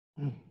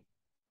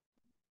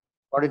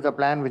What is the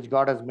plan which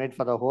God has made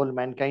for the whole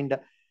mankind,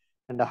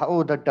 and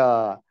how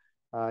that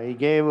He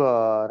gave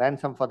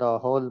ransom for the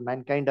whole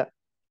mankind.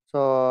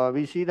 So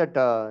we see that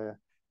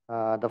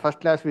the first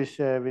class we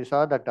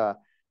saw that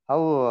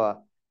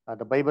how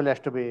the Bible has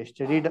to be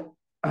studied.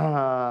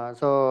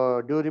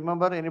 So do you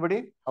remember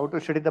anybody how to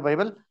study the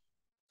Bible?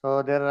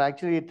 So there are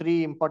actually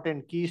three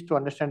important keys to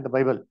understand the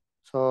Bible.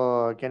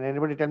 So can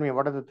anybody tell me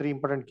what are the three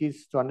important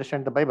keys to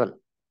understand the Bible?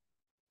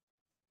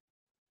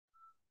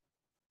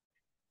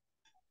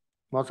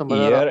 Mosam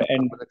brother or Here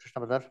and Brother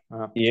Krishna brother?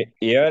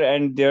 here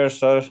and there,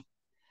 sir.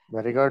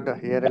 Very good.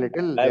 Here a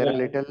little, there a Bible.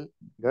 little.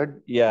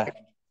 Good. Yeah.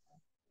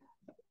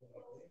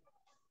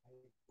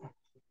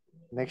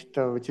 Next,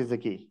 which is the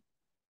key?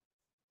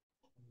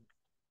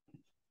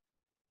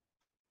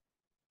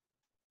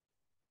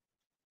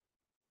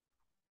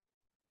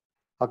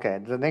 Okay,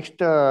 the next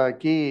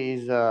key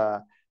is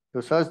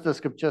to search the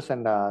scriptures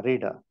and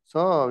read.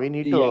 So we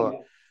need Yeah.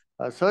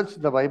 to search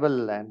the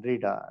Bible and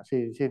read.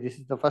 See, this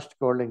is the first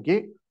golden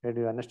key. That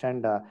you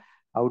understand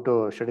how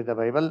to study the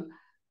Bible.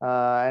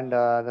 And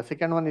the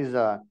second one is,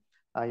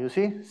 you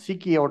see,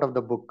 seek ye out of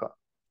the book.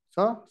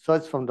 So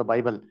search from the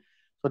Bible.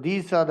 So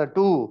these are the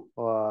two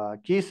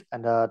keys.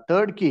 And the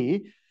third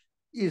key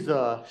is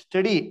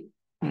study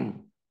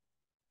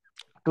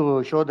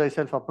to show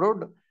thyself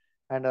approved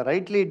and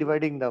rightly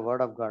dividing the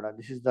word of God.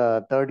 This is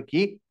the third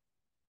key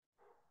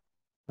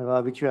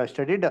which we have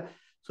studied.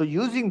 So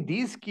using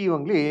these key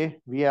only,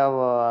 we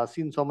have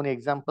seen so many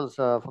examples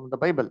from the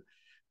Bible.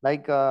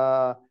 Like,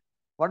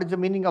 what is the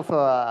meaning of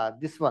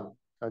this one?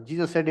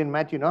 Jesus said in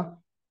Matthew,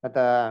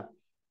 that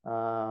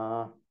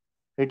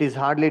it is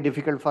hardly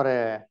difficult for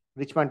a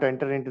rich man to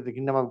enter into the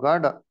kingdom of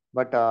God,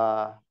 but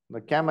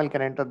the camel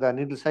can enter the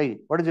needle's eye.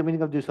 What is the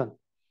meaning of this one?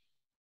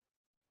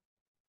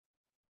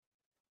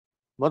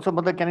 What's up,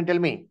 brother? Can you tell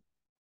me?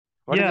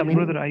 What is the Yeah,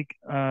 meaning? brother,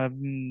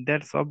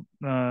 that's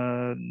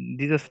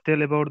Jesus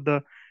tell about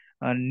the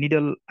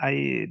needle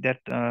eye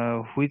that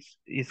which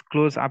is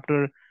closed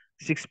after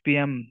 6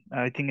 p.m.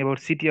 I think about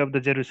city of the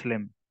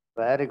Jerusalem.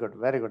 Very good,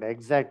 very good.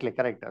 Exactly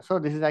correct. So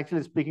this is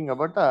actually speaking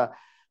about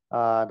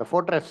the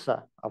fortress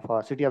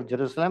of city of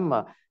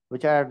Jerusalem,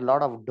 which had a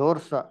lot of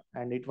doors,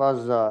 and it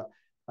was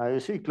you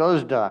see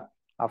closed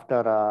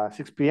after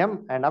 6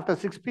 p.m. And after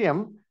 6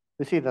 p.m.,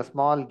 you see the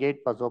small gate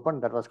was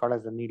opened. That was called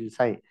as the needle's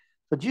eye.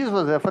 So Jesus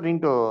was referring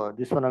to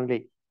this one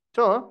only.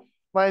 So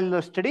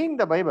while studying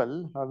the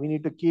Bible, we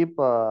need to keep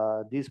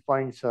these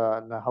points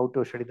how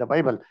to study the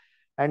Bible,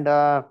 and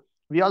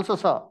we also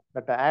saw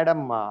that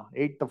Adam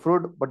ate the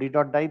fruit but did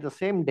not die the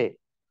same day.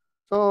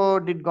 So,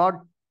 did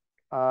God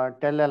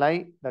tell a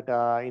lie that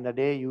in the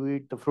day you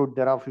eat the fruit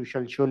thereof, you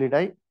shall surely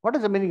die? What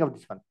is the meaning of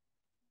this one?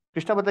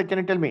 Krishna Bhatta, can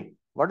you tell me?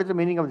 What is the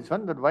meaning of this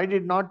one? That why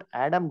did not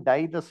Adam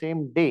die the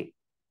same day?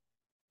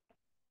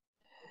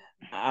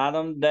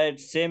 Adam died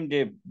same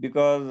day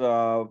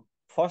because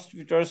First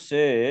Peter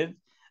says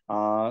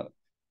uh,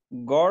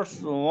 God's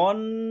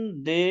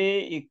one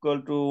day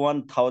equal to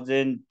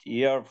 1,000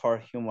 year for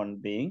human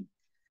being.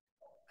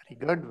 Very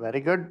good,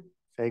 very good.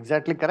 So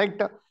exactly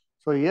correct.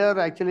 So here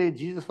actually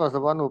Jesus was the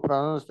one who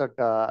pronounced that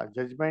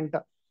judgment.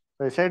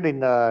 So he said,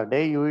 in the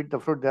day you eat the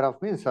fruit thereof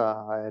means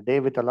a day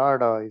with the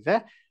Lord is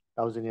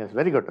 1,000 years.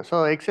 Very good.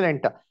 So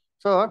excellent.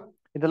 So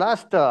in the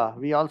last,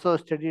 we also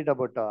studied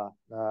about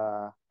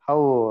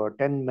how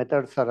 10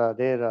 methods are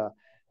there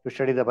to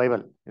study the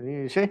Bible.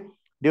 You see,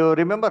 do you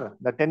remember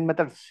the 10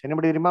 methods?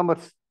 Anybody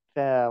remembers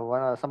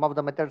some of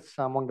the methods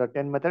among the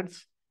 10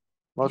 methods?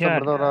 Most Yeah,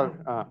 brother,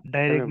 tell me,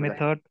 direct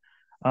brother.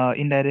 method,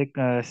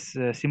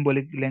 indirect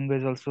symbolic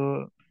language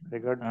also,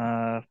 Very good.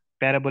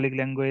 parabolic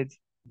language,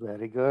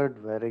 Very good,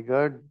 very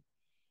good,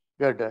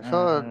 good.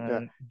 So,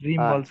 dream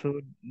uh,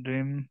 also,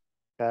 dream,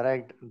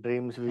 correct.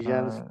 Dreams,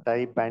 visions, uh,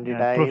 type,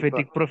 yeah,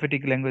 anti-type.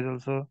 prophetic language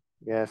also,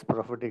 Yes,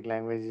 prophetic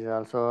language is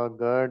also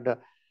good. and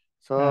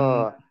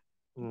So,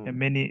 hmm,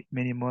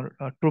 many more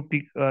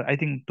topic. I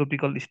think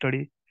topical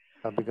study.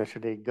 topic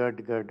study.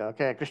 Good, good.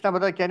 Okay, Krishna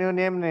brother, can you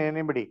name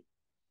anybody?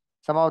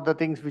 Some of the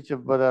things which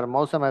brother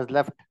Mausam has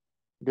left.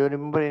 Do you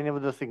remember any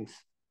of those things?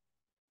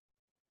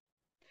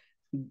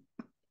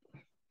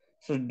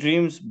 So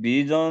dreams,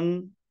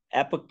 vision,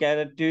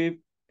 apocalyptic.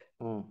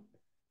 Hmm.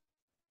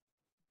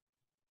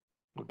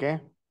 Okay,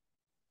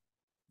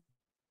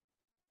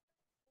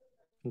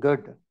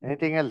 good.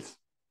 Anything else?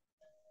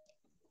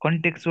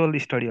 Contextual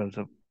study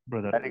also,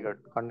 brother. Very good.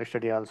 Context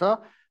study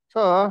also.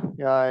 So,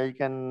 yeah, you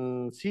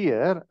can see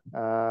here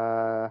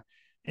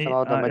some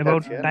of the About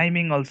methods here.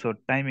 timing also,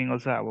 Very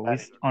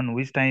which good. on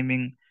which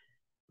timing.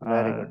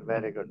 Very Uh, good.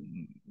 Very good.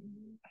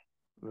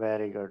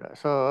 Very good.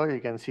 So you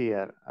can see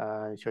here,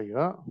 I'll show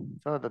you.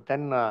 So the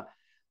 10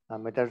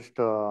 methods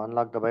to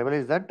unlock the Bible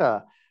is that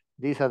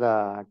these are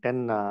the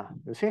 10,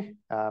 you see,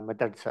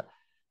 methods.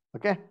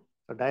 Okay.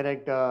 So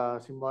direct,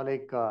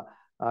 symbolic,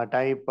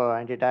 type,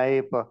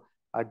 anti-type,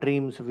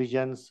 dreams,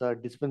 visions,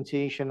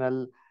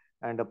 dispensational,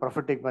 and a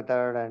prophetic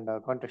method, and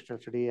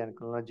contextual study, and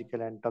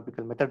chronological and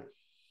topical method.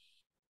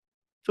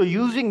 So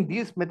using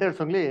these methods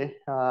only,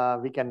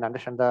 we can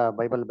understand the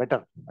Bible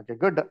better. Okay,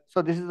 good.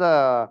 So this is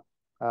the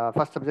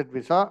first subject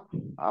we saw.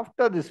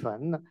 After this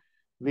one,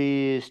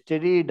 we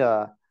studied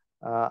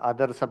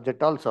other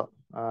subject also,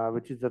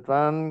 which is that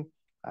one.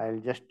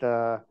 I'll just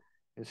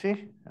you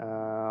see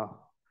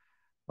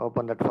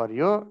open that for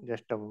you.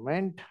 Just a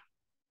moment.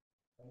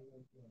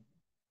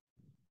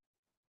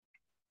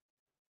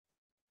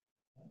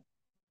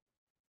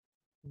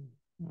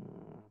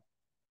 Hmm.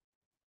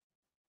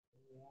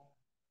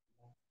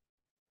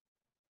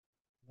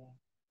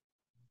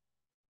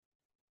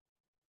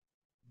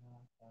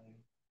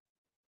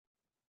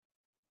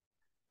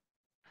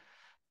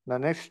 The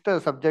next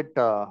subject,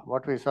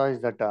 what we saw is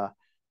that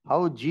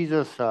how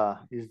Jesus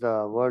is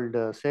the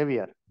world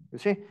savior. You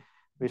see,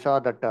 we saw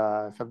that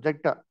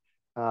subject,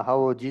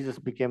 how Jesus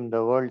became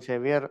the world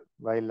savior,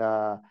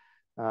 while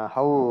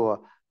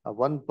how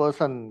one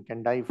person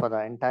can die for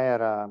the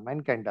entire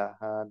mankind.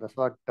 That's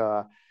what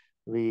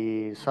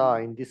we saw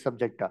in this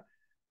subject.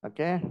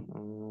 Okay.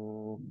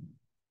 1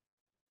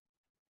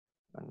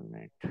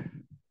 minute.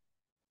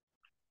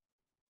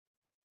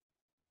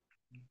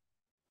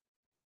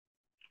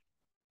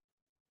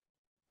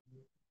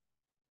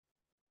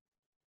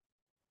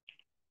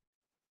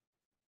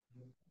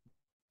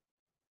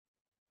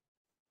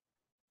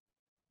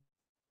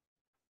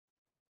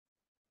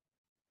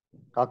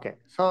 Okay,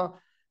 so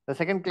the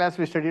second class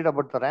we studied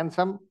about the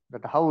ransom,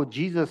 that how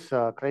Jesus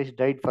Christ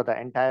died for the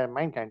entire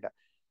mankind.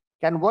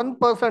 Can one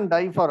person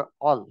die for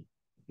all?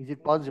 Is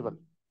it possible?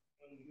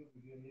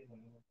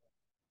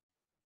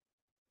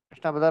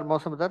 Krishna Badar,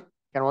 Mosa Badar,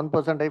 can one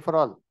person die for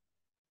all?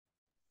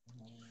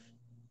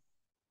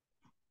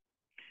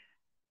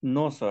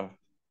 No, sir.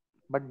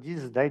 But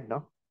Jesus died,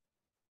 no?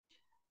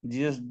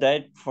 Jesus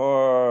died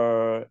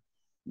for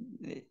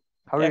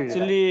How did he die?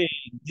 actually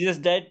Jesus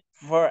died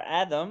for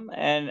Adam,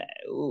 and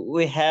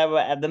we have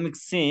Adamic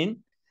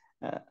sin,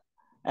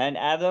 and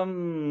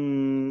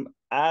Adam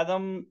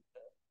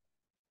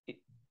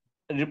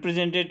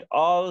represented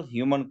all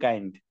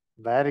humankind.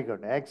 Very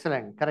good.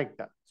 Excellent. Correct.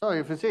 So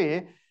if you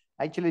see,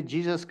 actually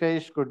Jesus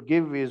Christ could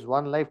give his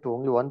one life to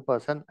only one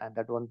person, and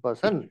that one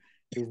person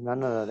is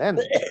none other than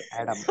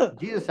Adam.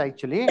 Jesus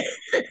actually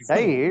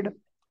died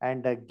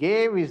and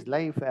gave his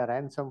life a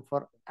ransom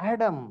for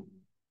Adam.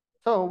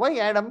 So why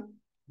Adam?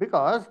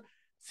 Because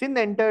sin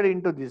entered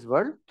into this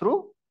world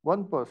through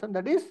one person,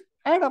 that is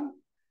Adam.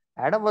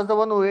 Adam was the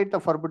one who ate the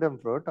forbidden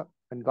fruit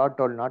when God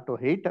told not to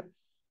eat.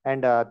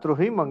 And through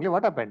him only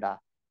what happened?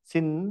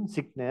 Sin,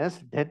 sickness,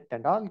 death,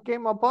 and all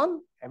came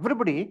upon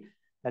everybody.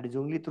 That is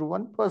only through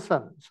one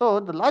person. So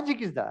the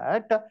logic is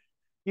that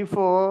if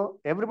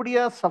everybody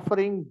is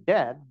suffering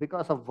death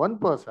because of one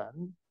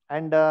person,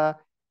 and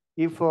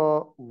if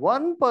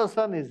one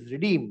person is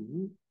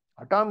redeemed,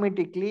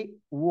 automatically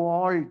who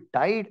all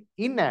died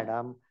in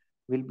Adam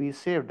will be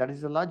saved. That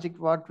is the logic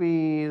what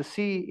we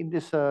see in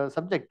this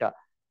subject.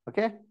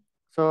 Okay.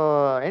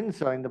 So, and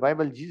so in the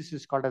Bible, Jesus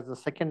is called as the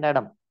second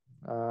Adam.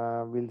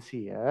 We'll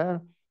see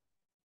here.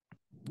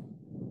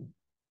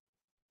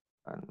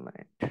 1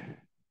 minute.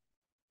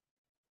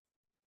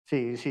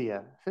 See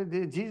here. So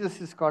Jesus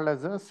is called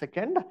as a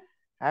second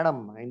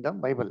Adam in the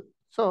Bible.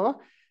 So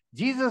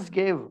Jesus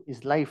gave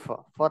his life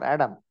for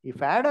Adam.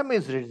 If Adam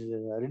is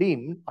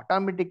redeemed,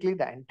 automatically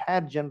the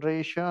entire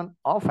generation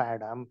of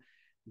Adam,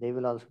 they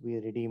will also be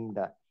redeemed.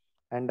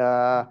 And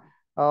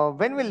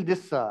when will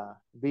this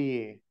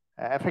be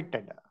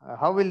affected?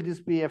 How will this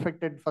be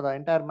affected for the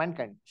entire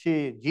mankind?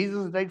 See,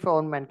 Jesus died for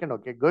one mankind.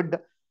 Okay, good.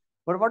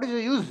 But what is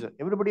the use?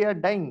 Everybody are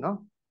dying,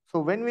 no? So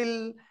when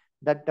will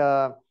that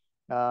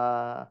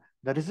the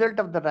result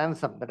of the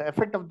ransom, the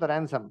effect of the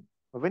ransom,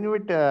 when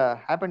will it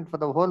happen for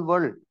the whole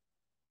world?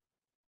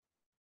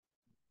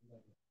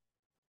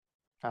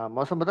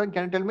 Mosam,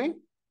 can you tell me?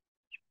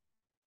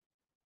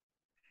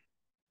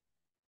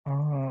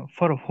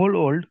 For a whole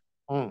world,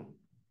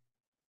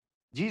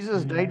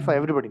 Jesus died for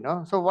everybody,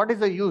 no? So what is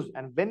the use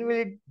and when will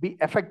it be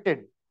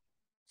affected?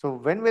 So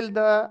when will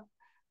the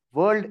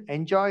world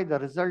enjoy the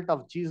result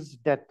of Jesus'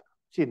 death?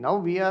 See, now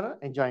we are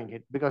enjoying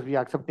it because we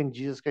are accepting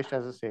Jesus Christ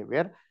as a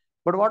savior.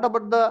 But what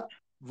about the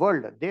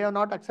world? They are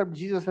not accept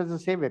Jesus as a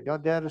savior. No,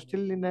 they are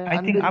still in a I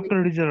think unbelieving.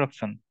 after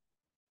resurrection.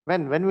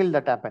 When will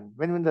that happen?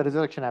 When will the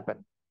resurrection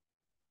happen?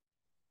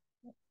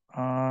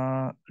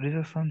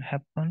 Resurrection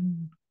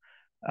happen.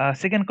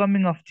 Second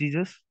coming of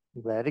Jesus.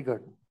 Very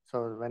good.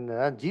 So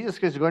when Jesus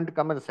Christ is going to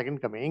come at the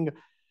second coming,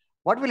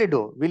 what will he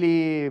do? Will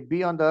he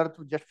be on the earth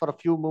just for a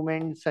few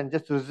moments and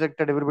just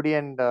resurrected everybody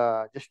and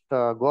just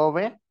go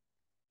away?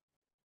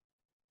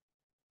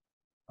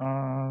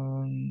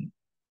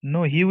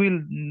 No, he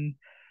will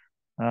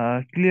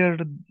clear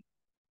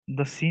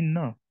the sin.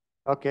 No.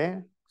 Okay.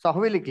 So how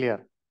will he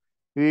clear?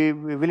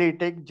 Will he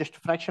take just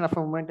fraction of a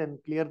moment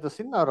and clear the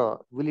sin,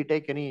 or will he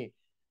take any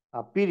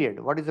period?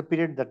 What is the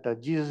period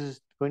that Jesus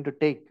is going to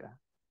take?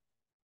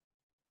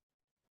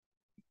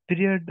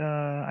 Period.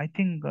 I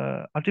think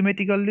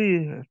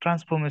automatically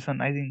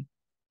transformation. I think.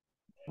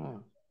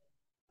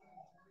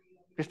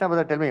 Krishna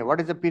Brother, tell me,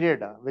 what is the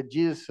period with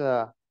Jesus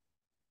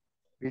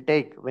will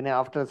take when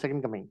after the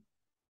second coming?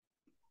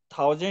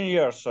 1,000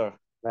 years, sir.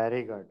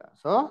 Very good.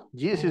 So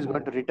Jesus is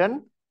going to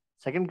return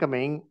second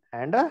coming,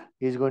 and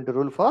he is going to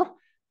rule for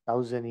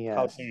 1,000 years.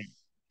 1,000.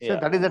 So Yeah.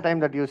 that is the time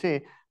that you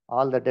see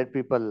all the dead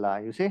people,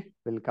 you see,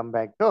 will come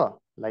back to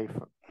life.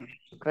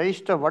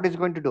 Christ, what is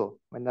going to do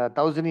when the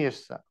 1,000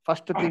 years?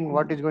 First thing,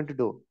 what is going to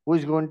do? Who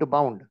is going to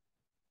bound?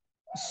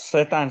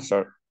 Satan,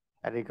 sir.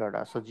 Very good.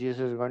 So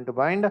Jesus is going to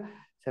bind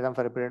Satan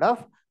for a period of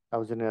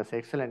 1,000 years.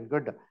 Excellent.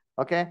 Good.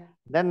 Okay.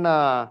 Then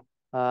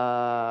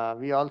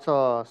we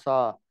also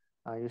saw,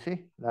 you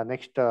see, the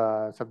next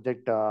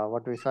subject,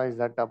 what we saw is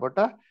that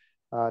about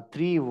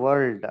three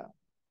world.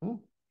 Hmm?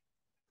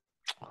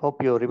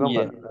 Hope you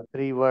remember the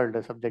three world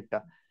subject.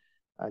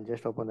 I'll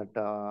just open that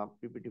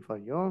PPT for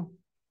you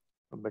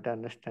for better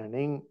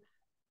understanding.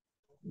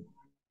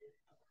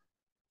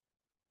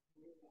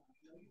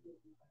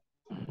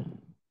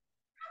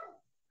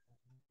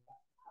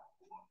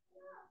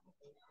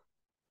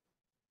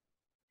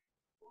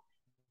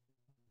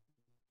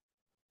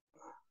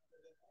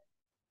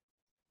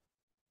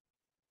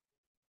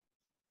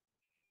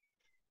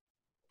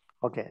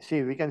 Okay,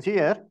 see, we can see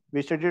here,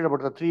 we studied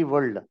about the three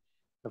world.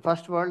 The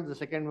first world, the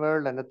second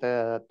world, and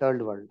the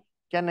third world.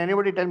 Can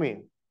anybody tell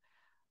me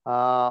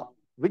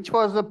which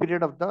was the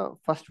period of the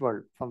first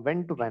world? From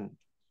when to when?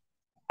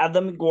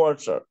 Adamic world,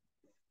 sir.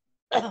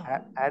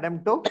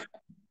 Adam to?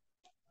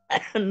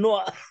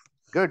 Noah.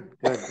 Good,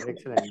 good,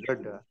 excellent,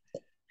 good.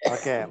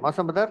 Okay,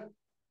 Masamudar,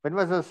 when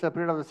was the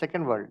period of the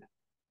second world?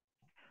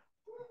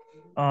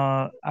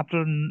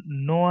 After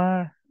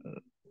Noah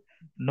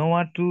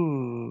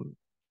to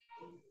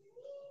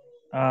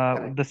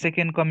Correct. the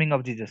second coming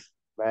of Jesus.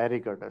 Very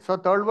good. So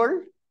third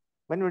world,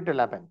 when it will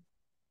happen?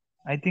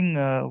 I think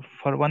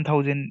for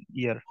 1,000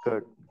 year.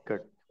 Good,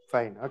 good,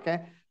 fine.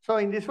 Okay. So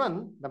in this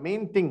one, the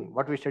main thing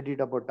what we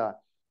studied about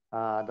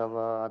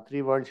the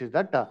three worlds is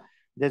that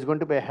there's going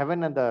to be a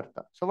heaven and the earth.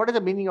 So what is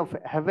the meaning of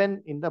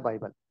heaven in the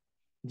Bible?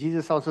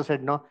 Jesus also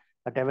said, no,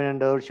 that heaven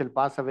and the earth shall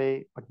pass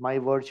away, but my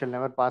word shall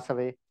never pass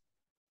away.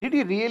 Did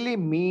he really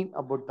mean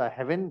about the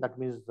heaven? That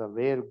means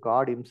where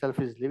God himself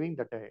is living,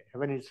 that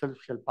heaven itself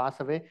shall pass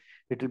away.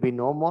 It will be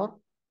no more.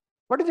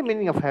 What is the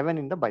meaning of heaven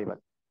in the Bible?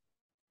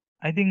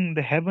 I think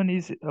the heaven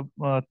is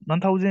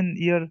 1,000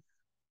 year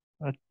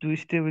to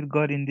stay with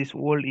God in this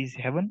world is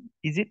heaven.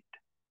 Is it?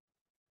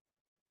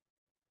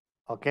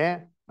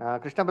 Okay.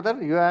 Krishna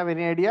Bhatter, you have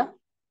any idea?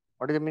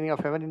 What is the meaning of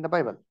heaven in the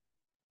Bible?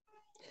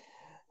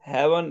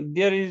 Heaven,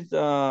 there is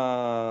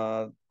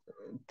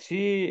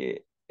three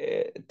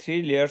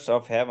layers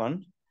of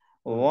heaven.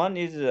 One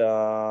is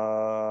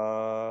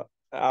our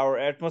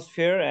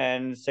atmosphere,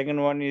 and second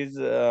one is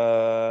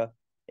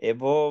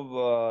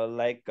above,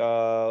 like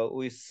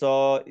we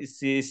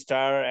see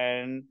star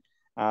and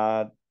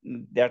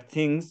their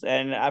things,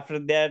 and after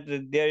that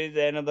there is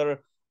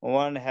another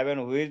one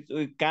heaven which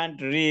we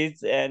can't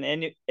reach, and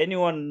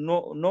anyone,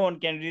 no one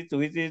can reach,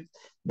 which is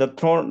the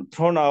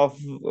throne of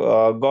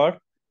God.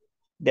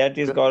 That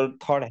is Good.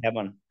 called third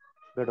heaven.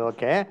 Good.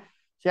 Okay.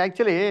 See,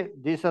 actually,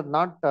 these are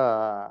not,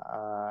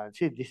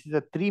 see, this is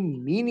the three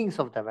meanings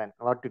of the heaven,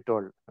 what you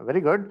told.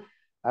 Very good.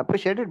 I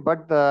appreciate it.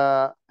 But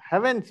the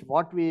heavens,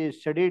 what we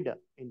studied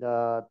in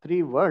the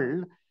three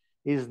world,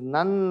 is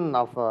none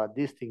of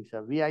these things.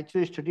 We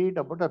actually studied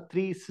about the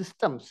three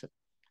systems.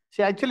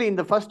 See, actually, in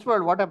the first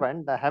world, what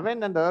happened? The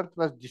heaven and the earth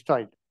was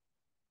destroyed.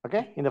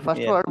 Okay. In the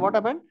first world, what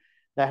happened?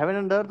 The heaven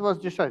and the earth was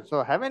destroyed.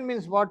 So heaven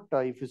means what?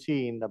 If you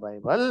see in the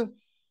Bible,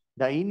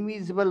 the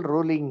invisible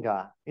ruling.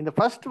 In the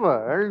first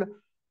world,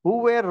 who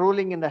were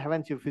ruling in the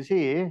heavens? If you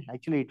see,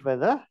 actually, it were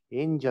the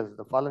angels,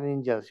 the fallen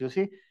angels. You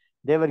see,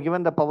 they were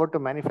given the power to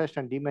manifest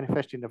and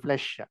demanifest in the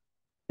flesh,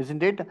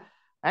 isn't it?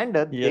 And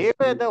they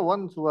were the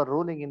ones who were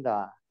ruling in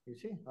the, you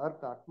see,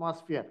 earth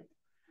atmosphere.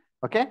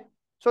 Okay.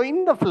 So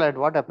in the flood,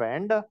 what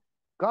happened?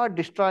 God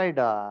destroyed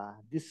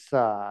this,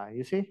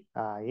 you see,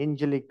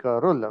 angelic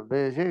rule.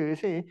 You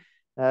see,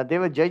 they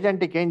were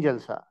gigantic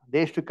angels.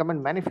 They used to come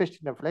and manifest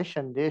in the flesh,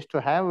 and they used to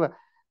have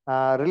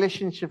a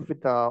relationship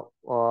with a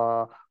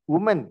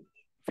woman,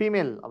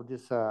 female of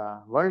this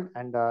world,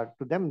 and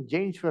to them,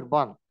 giants were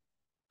born.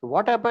 So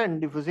what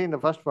happened? If you see in the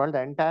first world,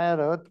 the entire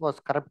earth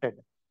was corrupted.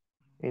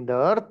 In the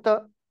earth,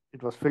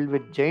 it was filled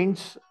with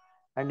giants,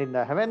 and in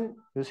the heaven,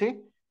 you see,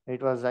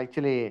 it was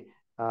actually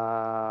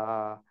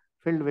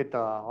filled with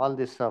all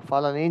these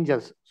fallen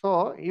angels.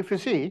 So, if you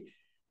see,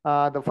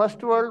 the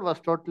first world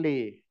was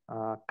totally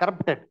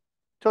corrupted.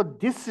 So,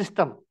 this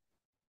system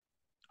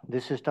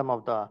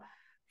of the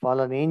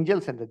fallen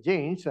angels and the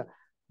giants,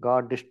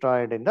 God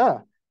destroyed in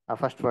the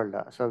first world.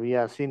 So, we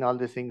have seen all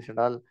these things and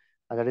all.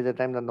 That is the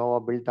time the Noah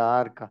built the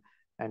ark.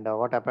 And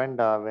what happened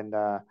when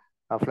the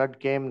flood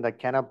came, the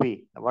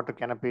canopy, the water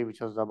canopy,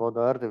 which was above the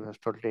earth, it was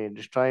totally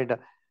destroyed.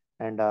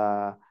 And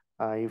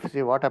if you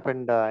see what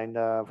happened in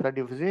the flood,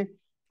 if you see,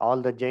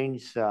 all the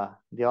giants,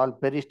 they all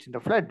perished in the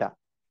flood.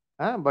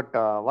 But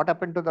what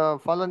happened to the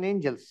fallen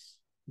angels?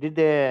 Did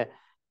they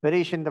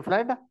perish in the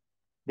flood?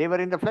 They were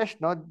in the flesh.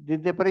 No,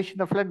 did they perish in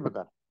the flood,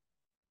 brother?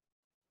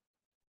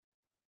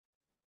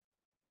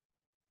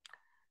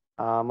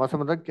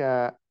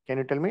 Mosamudra, can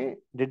you tell me,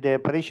 did they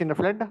perish in the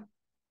flood?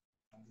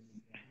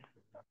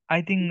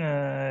 I think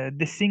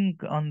they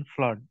sink on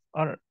flood,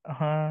 or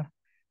uh,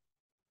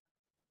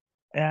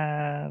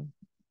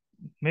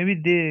 maybe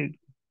they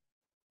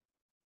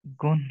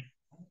gone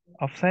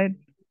offside.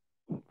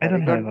 I Very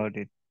don't know good. about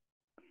it.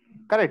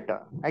 Correct.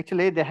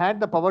 Actually, they had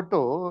the power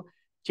to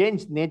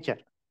change nature.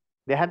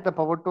 They had the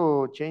power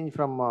to change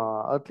from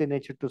earthly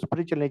nature to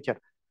spiritual nature.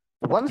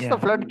 Once the Yeah.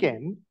 flood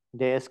came,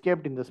 they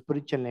escaped in the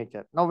spiritual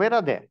nature. Now, where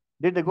are they?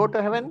 Did they go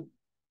to heaven?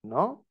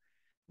 No.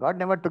 God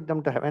never took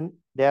them to heaven.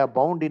 They are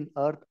bound in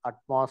earth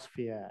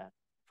atmosphere.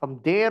 From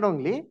there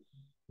only,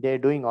 they are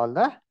doing all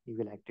the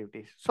evil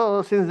activities.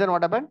 So, since then,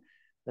 what happened?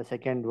 The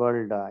second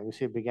world, you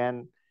see,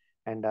 began.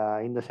 And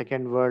in the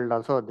second world,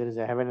 also, there is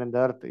a heaven and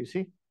earth, you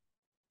see.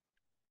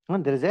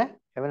 There is a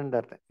heaven and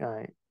earth.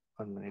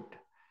 1 minute.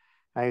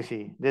 I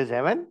see. There is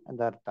heaven and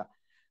earth.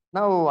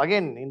 Now,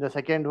 again, in the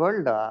second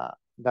world,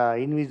 the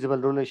invisible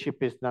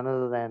rulership is none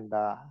other than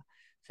the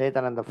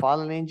Satan and the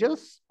fallen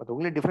angels. But the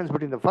only difference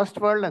between the first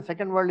world and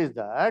second world is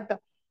that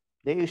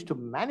they used to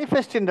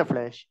manifest in the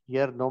flesh.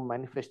 Here, no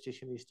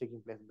manifestation is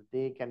taking place, but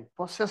they can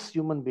possess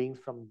human beings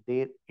from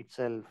there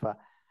itself.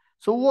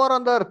 So, who are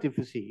on the earth, if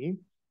you see,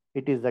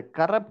 it is the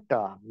corrupt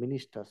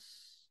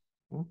ministers.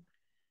 Hmm?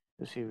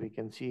 You see, we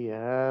can see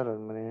here,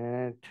 1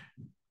 minute.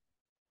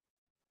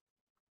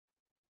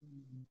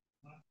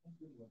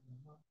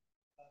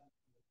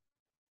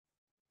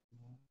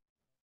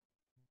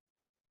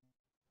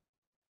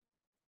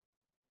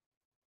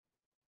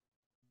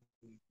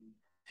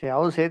 See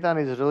how Satan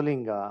is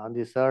ruling on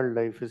this world.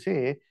 If you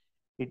see,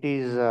 it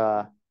is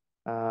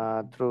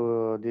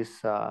through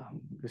this.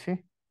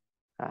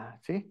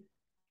 See,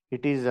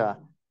 it is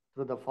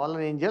through the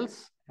fallen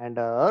angels, and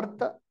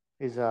earth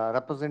is a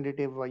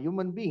representative of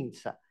human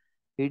beings.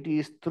 It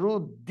is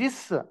through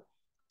this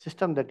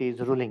system that is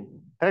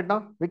ruling. Right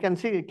now, we can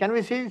see. Can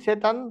we see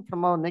Satan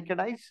from our naked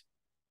eyes?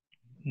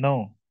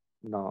 No.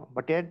 No,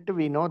 but yet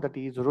we know that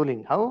he is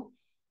ruling. How?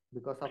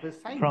 Because of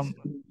his signs. From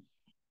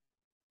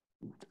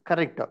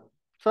Correct.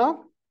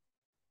 So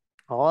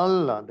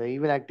all the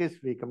evil activities,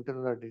 we come to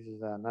know that this is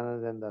none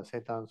other than the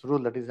Satan's rule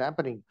that is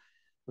happening.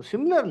 So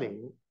similarly,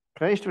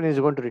 Christ, when he is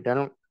going to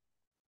return,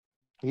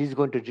 he is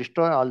going to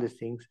destroy all these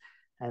things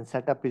and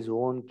set up his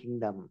own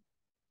kingdom.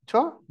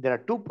 So there are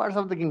two parts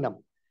of the kingdom.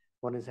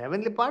 One is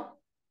heavenly part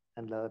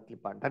and the earthly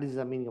part. That is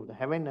the meaning of the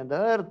heaven and the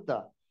earth.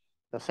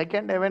 The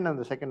second heaven and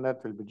the second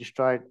earth will be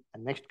destroyed.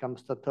 And next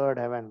comes the third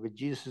heaven, which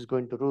Jesus is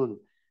going to rule.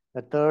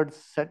 The third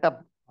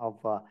setup of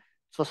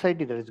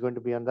society that is going to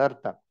be on the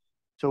earth.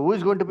 So who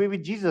is going to be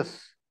with Jesus?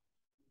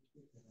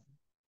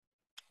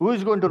 Who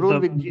is going to rule the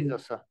with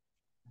Jesus?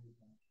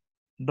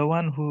 the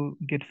one who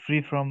get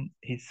free from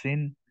his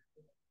sin.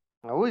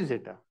 Who is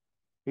it?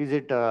 Is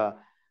it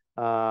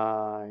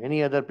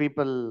any other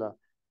people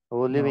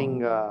who are living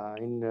No.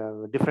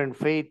 in different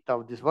faith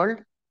of this world?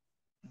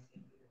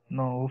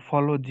 No, who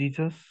follow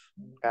Jesus.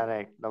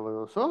 Correct. That will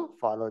also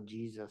follow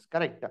Jesus.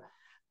 Correct.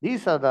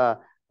 These are the,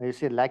 you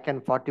see, lakh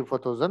and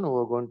 44,000 who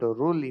are going to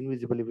rule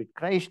invisibly with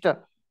Christ.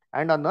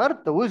 And on earth,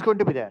 who is going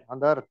to be there on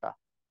the earth?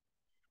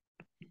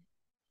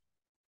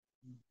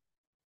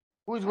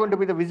 Who is going to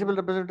be the visible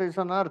representatives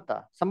on earth?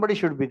 Somebody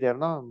should be there,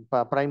 no?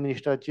 Prime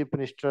Minister, Chief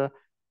Minister.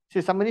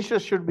 See, some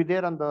ministers should be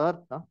there on the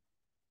earth, no?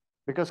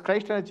 Because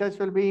Christ and the church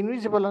will be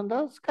invisible on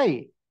the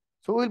sky.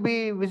 So, who will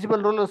be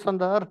visible rulers on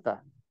the earth?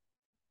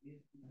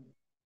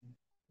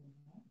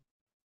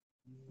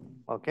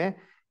 Okay.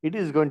 It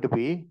is going to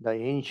be the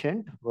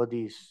ancient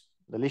worthies,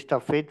 the list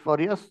of faith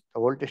warriors, the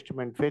Old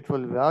Testament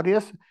faithful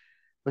warriors.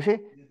 You see,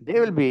 they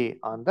will be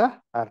on the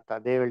earth.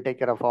 They will take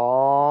care of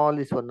all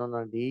this one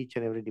on each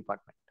and every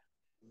department.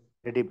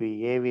 Let it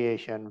be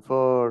aviation,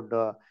 food,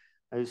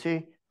 you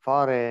see,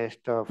 forest,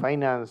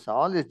 finance,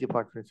 all these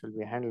departments will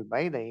be handled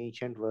by the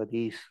ancient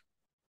worthies.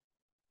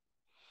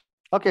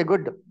 Okay,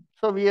 good.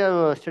 So we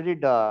have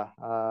studied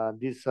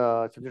these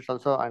subjects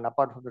also, and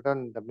apart from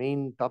that, the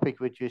main topic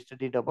which we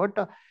studied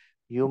about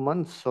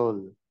human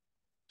soul.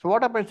 So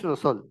what happens to the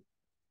soul?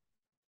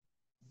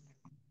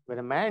 When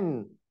a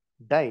man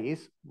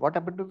dies, what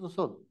happens to the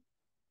soul?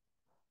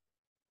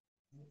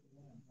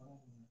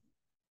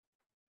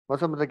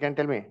 What's up, can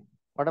tell me?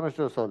 What happens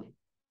to the soul?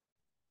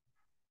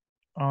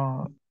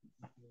 Uh,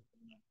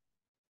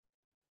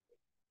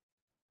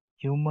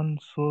 Human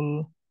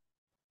soul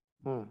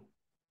Hmm.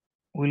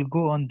 will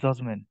go on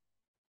judgment.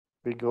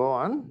 We go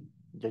on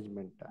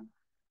judgment.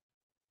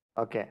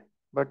 Okay.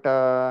 But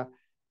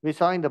we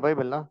saw in the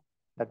Bible, no?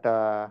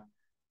 That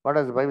what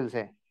does the Bible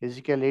say?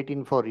 Ezekiel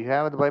 18:4. You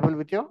have the Bible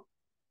with you?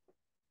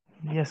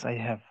 Yes, I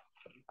have.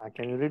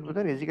 Can you read with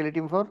her? Ezekiel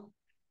 18:4?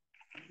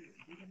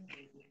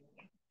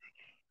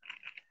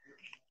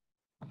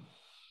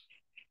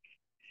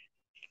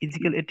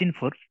 Ezekiel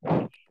 18:4.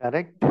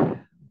 Correct.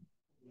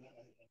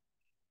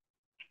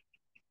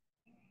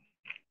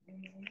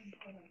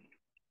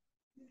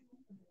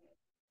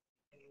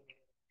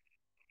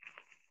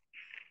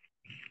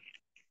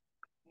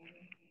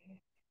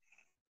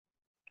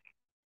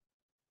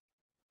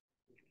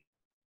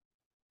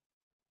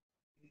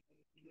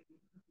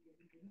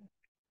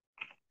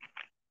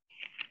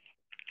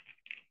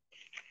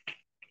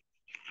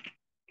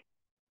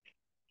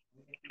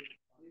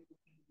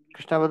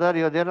 Krishna brother,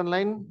 you're there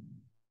online?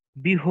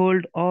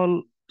 Behold,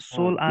 all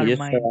soul Hmm. are Yes,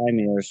 sir. mine. I'm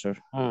here, sir.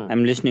 Hmm.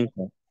 I'm listening,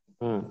 sir.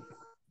 Hmm.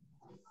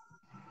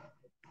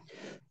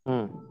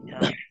 Hmm.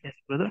 Yes,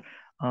 brother.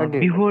 Continue.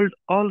 Behold,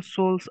 all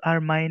souls are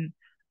mine,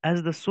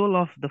 as the soul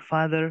of the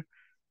Father,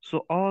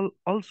 so all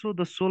also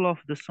the soul of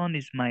the Son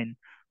is mine.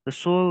 The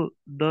soul,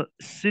 the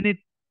sin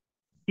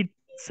it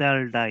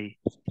shall die.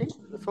 See,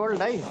 the soul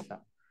dies.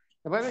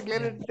 The Bible Yeah.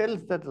 clearly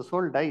tells that the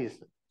soul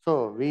dies.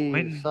 So we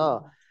When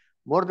saw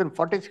more than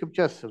 40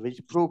 scriptures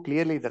which prove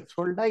clearly that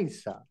soul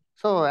dies.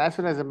 So as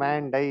soon as a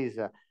man dies,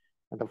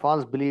 the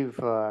false belief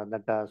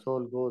that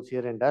soul goes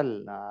here and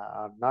all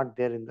are not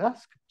there in the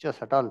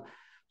scriptures at all.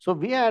 So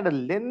we had a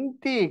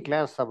lengthy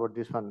class about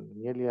this one,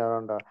 nearly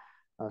around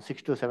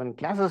 6 to 7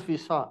 classes we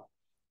saw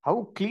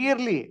how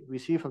clearly we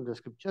see from the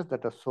scriptures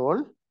that a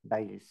soul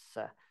dies.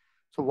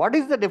 So what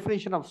is the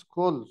definition of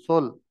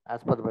soul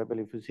as per the Bible?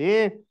 If you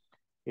see,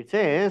 it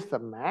says the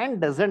man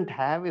doesn't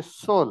have a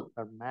soul.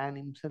 The man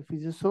himself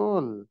is a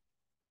soul.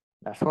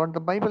 That's what the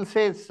Bible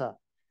says.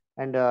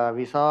 And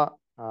we saw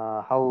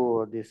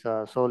how this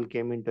soul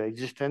came into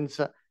existence.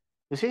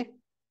 You see,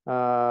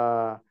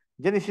 uh,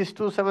 Genesis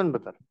 2:7,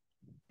 brother.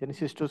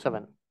 Genesis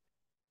 2:7.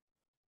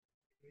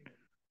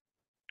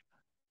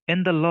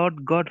 and the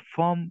Lord God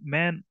formed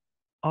man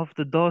of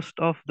the dust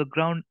of the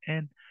ground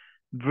and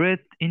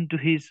breathed into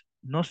his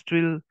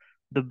nostril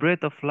the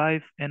breath of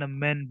life, and a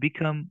man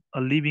became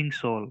a living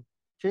soul.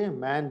 See,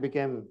 man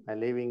became a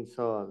living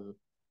soul.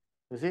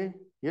 You see,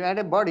 you had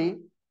a body.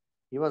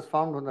 He was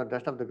formed from the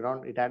dust of the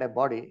ground. It had a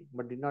body,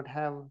 but did not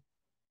have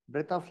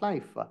breath of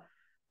life.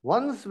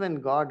 Once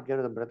when God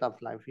gave the breath of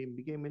life, he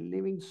became a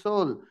living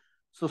soul.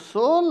 So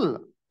soul,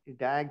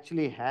 it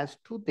actually has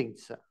two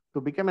things. To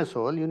become a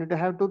soul, you need to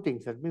have two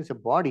things. That means a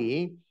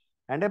body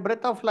and a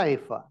breath of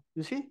life.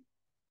 You see,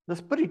 the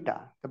spirit,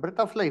 the breath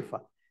of life.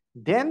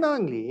 Then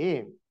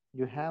only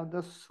you have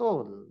the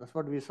soul. That's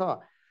what we saw.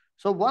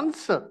 So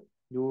once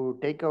you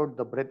take out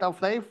the breath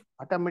of life,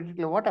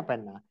 automatically what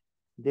happened?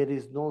 There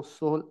is no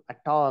soul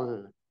at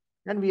all.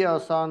 And we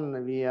have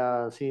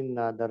seen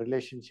the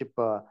relationship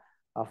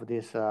of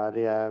this.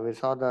 We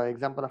saw the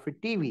example of a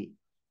TV.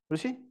 You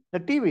see, the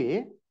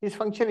TV is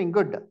functioning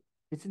good,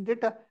 isn't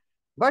it?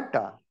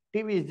 But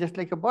TV is just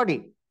like a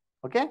body.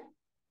 Okay,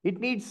 it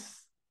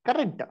needs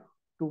current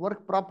to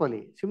work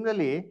properly.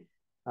 Similarly,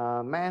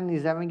 man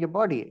is having a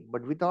body,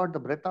 but without the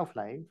breath of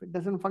life, it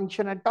doesn't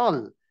function at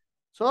all.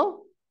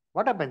 So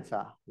what happens?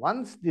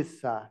 Once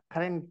this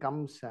current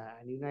comes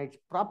and unites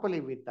properly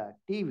with the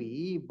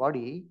TV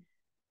body,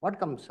 what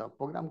comes?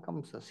 Program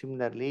comes.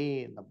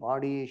 Similarly, the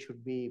body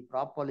should be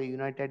properly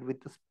united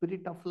with the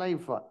spirit of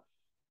life,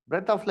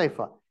 breath of life.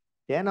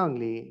 Then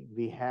only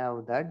we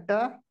have that,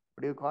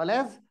 what do you call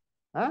as?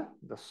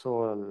 The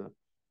soul.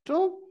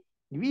 So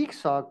we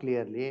saw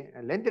clearly,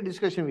 a lengthy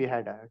discussion we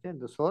had, okay,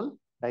 the soul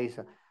dies.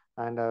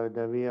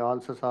 And we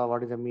also saw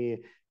what is the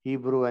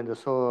Hebrew and the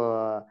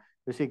soul,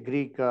 you see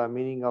Greek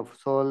meaning of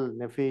soul,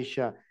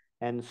 nephesh,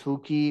 and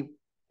suki,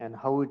 and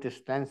how it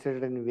is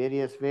translated in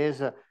various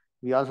ways.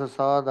 We also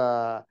saw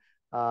the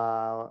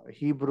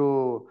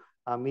Hebrew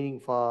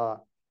meaning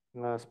for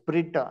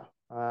spirit,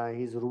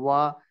 is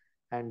ruah,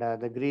 and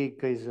the Greek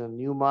is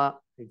pneuma.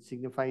 It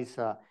signifies,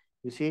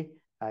 you see,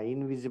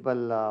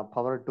 invisible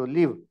power to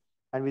live.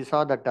 And we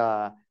saw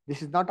that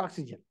this is not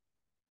oxygen.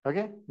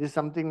 Okay, this is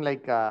something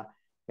like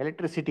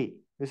electricity.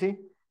 You see,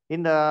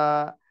 in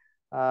the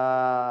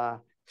uh,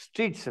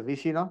 streets, we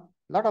see no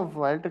lot of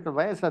electrical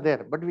wires are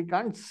there, but we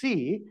can't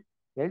see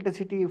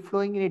electricity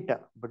flowing in it,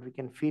 but we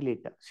can feel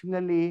it.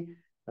 Similarly,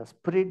 the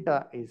spirit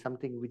is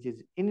something which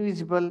is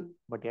invisible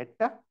but yet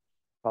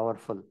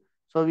powerful.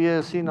 So we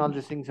have seen all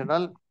these things and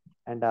all,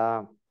 and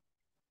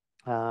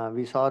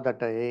we saw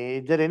that.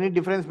 Is there any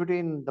difference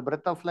between the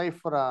breath of life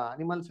for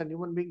animals and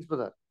human beings,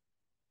 brother?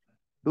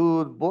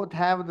 Do both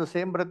have the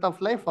same breath of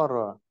life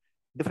or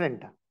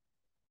different?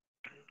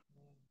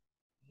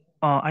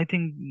 I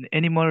think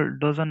animal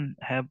doesn't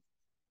have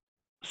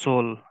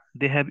soul;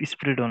 they have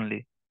spirit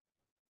only.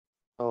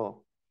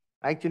 So,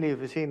 actually,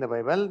 if you see in the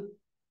Bible,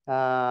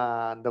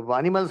 the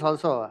animals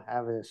also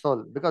have a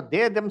soul because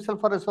they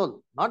themselves are a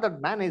soul. Not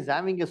that man is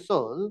having a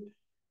soul.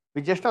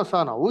 We just now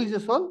saw now. Who is a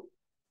soul?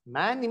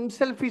 Man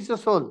himself is a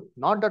soul.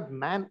 Not that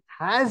man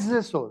has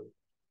a soul.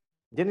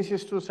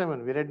 Genesis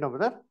 2:7, we read now,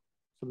 brother.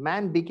 So,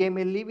 man became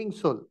a living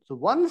soul. So,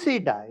 once he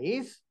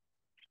dies,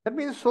 that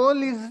means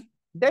soul is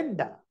dead.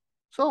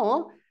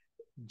 So,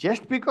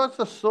 just because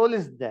the soul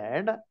is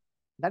dead,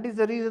 that is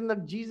the reason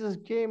that Jesus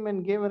came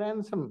and gave a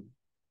ransom.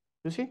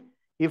 You see,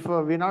 if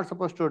we're not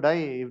supposed to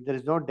die, if there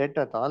is no death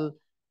at all,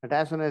 but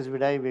as soon as we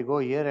die, we go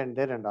here and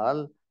there and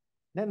all,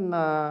 then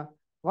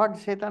what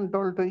Satan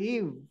told to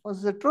Eve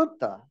was the truth,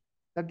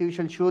 that you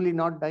shall surely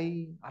not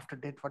die after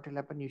death. What will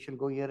happen? You shall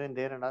go here and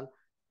there and all.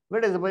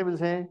 Where does the Bible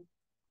say?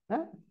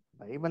 Huh?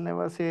 Bible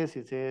never says.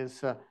 It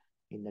says,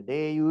 in the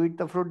day you eat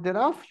the fruit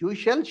thereof, you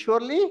shall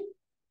surely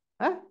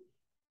huh?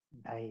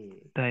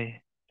 Die.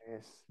 Die.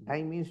 Yes.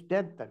 Die means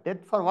death.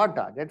 Death for what?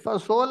 Death for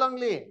soul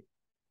only.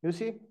 You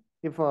see,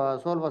 if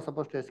soul was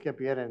supposed to escape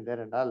here and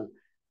there and all,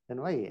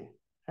 then why?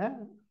 Huh?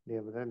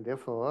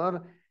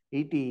 Therefore,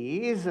 it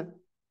is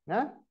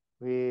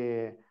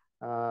we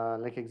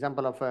like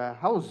example of a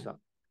house.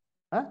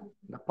 Huh?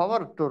 The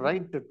power to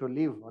right to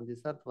live on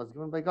this earth was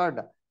given by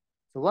God.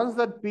 So once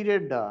that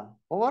period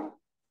over,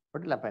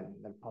 what will happen?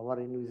 That power,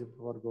 invisible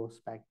power, goes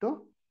back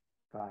to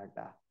God.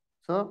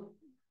 So,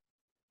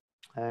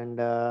 and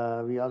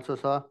we also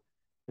saw,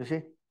 you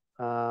see,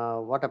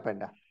 what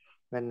happened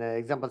when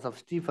examples of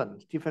Stephen.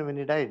 Stephen, when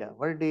he died,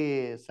 what did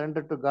he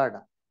surrender to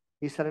God?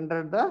 He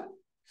surrendered the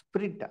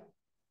spirit,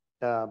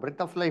 the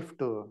breath of life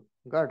to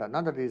God.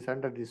 Not that he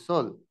surrendered his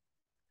soul.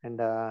 And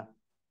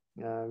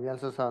we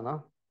also saw,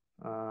 no,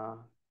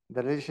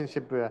 the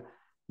relationship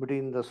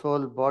between the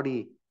soul,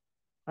 body,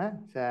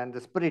 and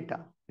the spirit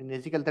in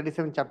Ezekiel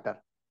 37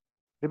 chapter.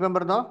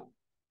 Remember, no?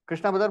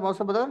 Krishna brother,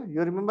 Mausa brother,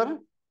 you remember?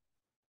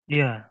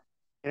 Yeah.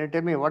 Can you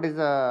tell me what is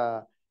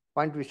the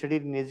point we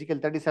studied in Ezekiel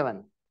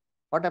 37?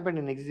 What happened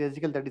in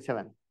Ezekiel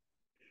 37?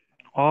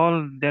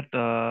 All that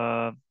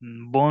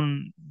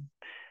bone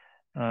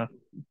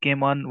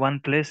came on one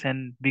place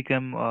and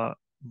became a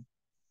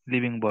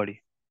living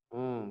body.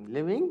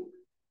 Living?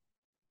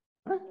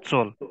 Huh?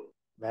 Soul.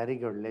 Very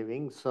good,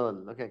 living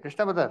soul. Okay,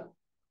 Krishna brother,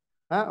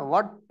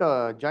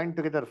 what joined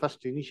together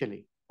first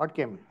initially? What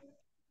came?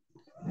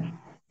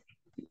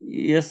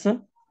 Yes,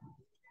 sir.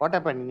 What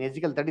happened in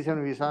Ezekiel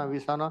 37? We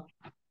saw no?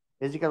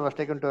 Ezekiel was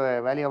taken to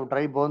a valley of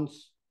dry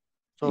bones.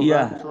 So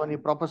Yeah. when he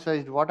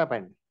prophesied, what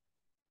happened?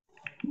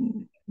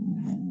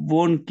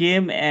 Bone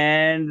came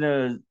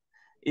and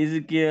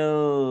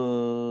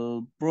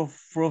Ezekiel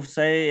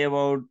prophesy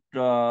about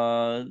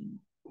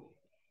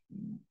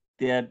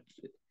that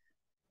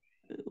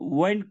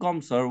wind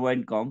come, sir.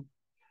 Wind come.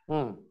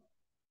 Hmm.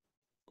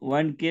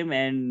 Wind came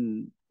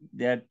and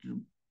that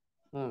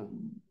Hmm.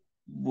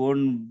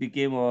 bone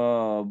became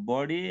a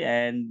body,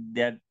 and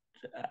that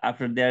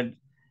after that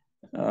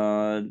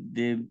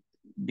they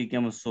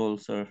became a soul,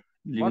 sir.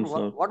 What, Living what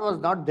soul. what was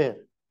not there?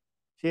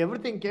 See,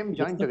 everything came Yes,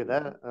 joined sir.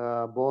 together.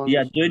 Yeah,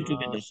 Bones. join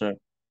together, sir.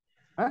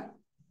 Huh?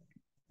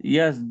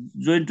 Yes,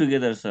 join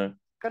together, sir.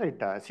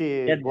 Correct.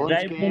 See, That bones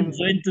dry bone came.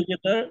 join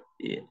together.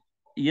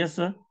 Yes,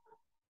 sir.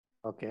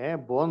 Okay,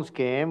 bones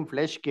came,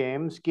 flesh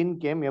came, skin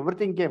came,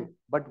 everything came.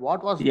 But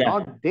what was Yeah,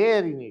 not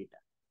there in it?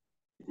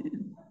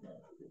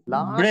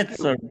 breath, Lastly,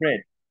 sir.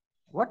 Breath.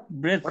 what?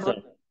 Breath, What sir.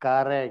 was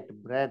correct?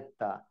 Breath.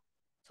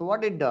 So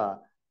what did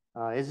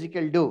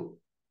Ezekiel do?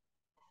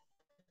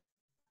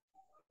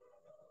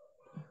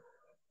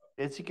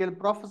 Ezekiel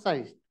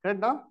prophesied. Correct,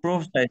 no?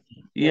 Prophesy.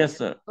 Yes. Yes,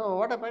 sir. So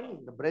what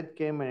happened? The breath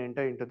came and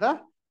entered into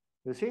the,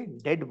 you see,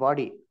 dead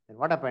body. And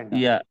what happened?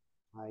 Yeah,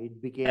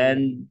 It became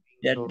and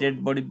that so.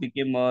 dead body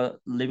became a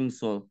living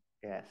soul.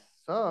 Yes.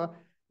 So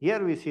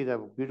here we see the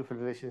beautiful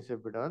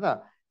relationship between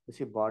the, you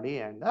see, body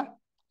and the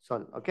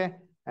soul. Okay.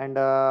 And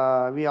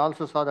we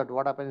also saw that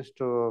what happens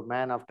to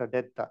man after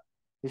death.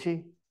 You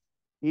see,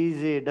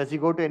 does he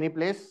go to any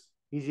place?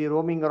 Is he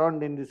roaming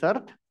around in this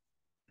earth?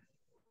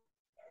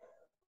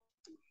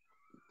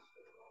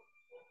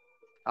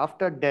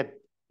 After death,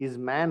 is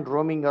man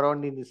roaming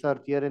around in this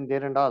earth here and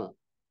there and all?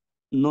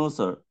 No,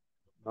 sir.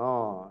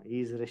 No,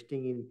 he is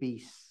resting in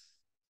peace.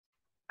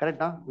 Correct,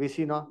 no? We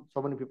see, no?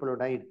 So many people who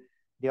died.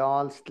 They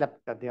all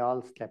slept. They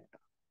all slept.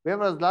 Where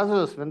was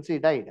Lazarus when he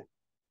died?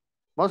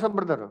 Mosam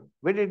brother,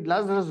 where did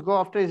Lazarus go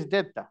after his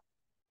death?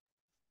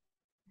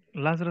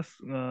 Lazarus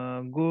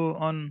go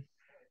on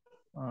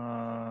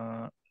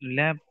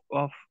lap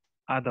of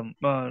Adam,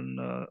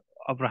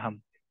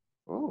 Abraham.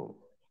 Oh,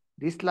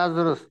 this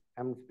Lazarus.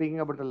 I'm speaking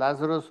about the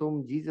Lazarus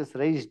whom Jesus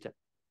raised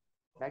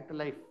back to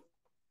life.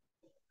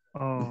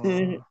 Oh,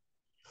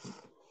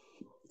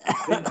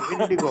 Where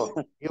did he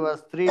go? He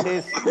was 3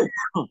 days.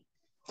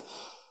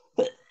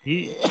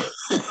 he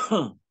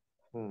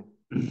Hmm.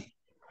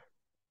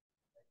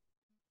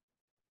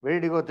 Where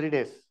did he go 3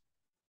 days?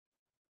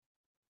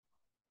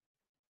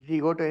 Did he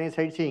go to any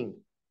sightseeing?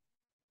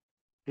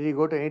 Did he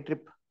go to any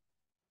trip?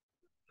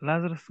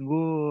 Lazarus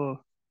go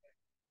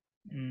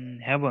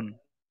heaven.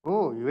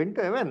 Oh, he went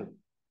to heaven.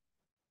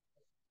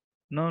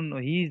 No, no,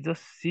 he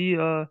just see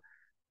a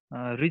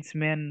rich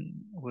man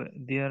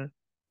there,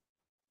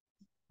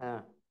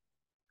 Ah.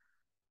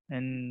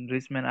 and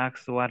rich man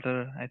asks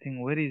water. I think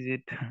where is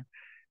it?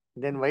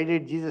 Then why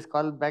did Jesus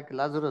call back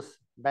Lazarus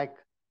back?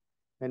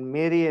 When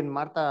Mary and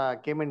Martha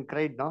came and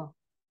cried, no?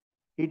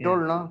 He Yeah.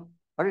 told, no?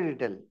 What did he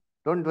tell?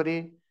 Don't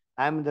worry,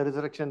 I am the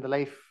resurrection, the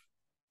life.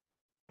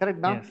 Correct,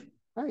 no? Yes.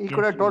 He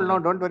could Yes, have you are told, no,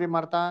 right. don't worry,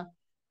 Martha.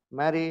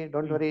 Mary,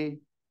 don't Mm.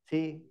 worry.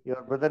 See,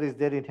 your brother is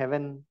there in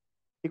heaven.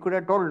 He could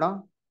have told,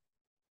 no?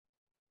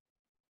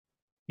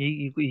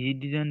 He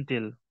didn't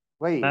tell.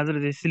 Why?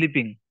 Lazarus is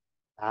sleeping.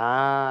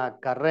 Ah,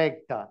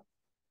 correct.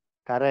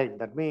 Correct.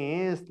 That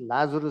means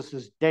Lazarus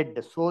is dead.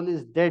 The soul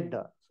is dead.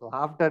 So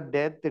after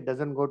death, it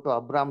doesn't go to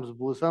Abraham's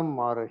bosom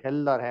or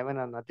hell or heaven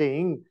or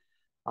nothing.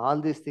 All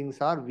these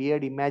things are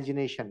weird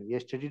imagination. We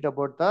studied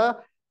about the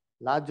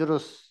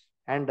Lazarus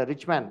and the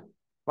rich man.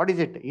 What is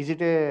it? Is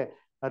it a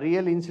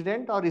real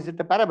incident or is it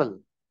a parable?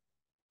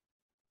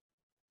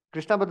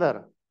 Krishna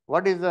brother,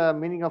 what is the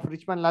meaning of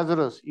rich man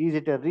Lazarus? Is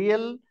it a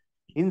real It is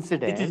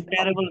incident?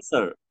 parable,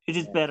 sir. It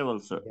is Yes. parable,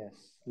 sir. Yes.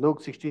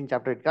 Luke 16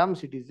 chapter it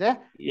comes, it is a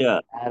Yeah.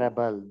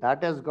 parable.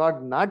 That has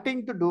got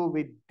nothing to do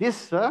with this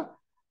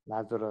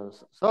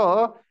Lazarus. So,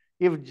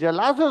 if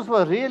Lazarus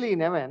were really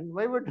in heaven,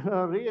 why would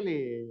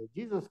really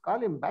Jesus call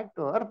him back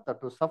to earth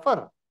to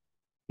suffer?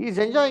 He's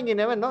enjoying in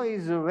heaven, no?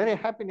 He's very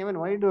happy in heaven.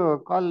 Why do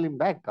you call him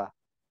back?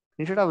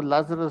 Instead of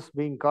Lazarus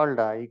being called,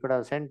 he could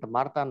have sent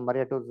Martha and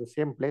Maria to the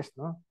same place,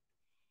 no?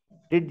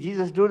 Did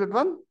Jesus do that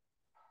one?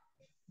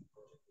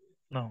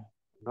 No.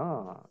 No,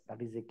 that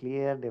is a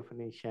clear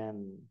definition.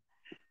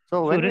 So, So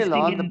when will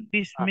resting all in the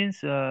peace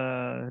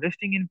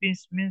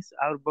means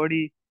our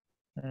body,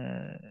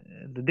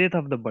 the death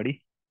of the body.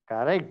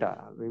 correct?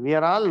 We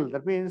are all,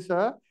 that means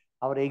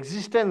our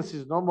existence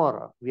is no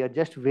more. We are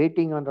just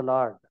waiting on the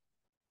Lord.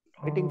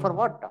 Waiting for Oh,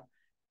 what?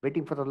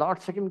 Waiting for the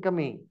Lord's second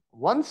coming.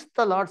 Once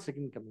the Lord's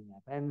second coming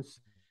happens,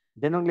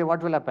 then only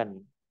what will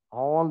happen?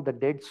 All the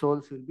dead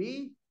souls will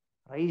be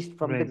raised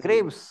from the raised.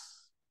 graves.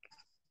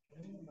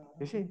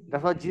 You see,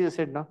 that's what Jesus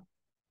said, no?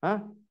 Huh?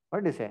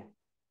 What did he say?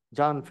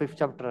 John 5th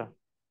chapter,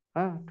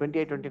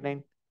 28,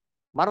 29.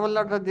 Marvel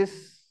not at this.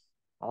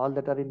 All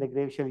that are in the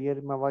grave shall hear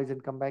my voice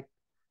and come back.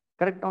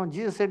 Correct? No?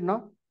 Jesus said,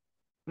 no?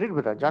 Read,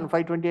 brother. John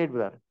 5:28,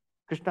 brother.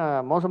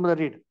 Krishna, Mosam,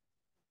 brother, read.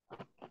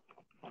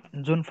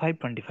 John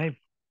 5:25.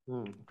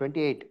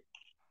 28.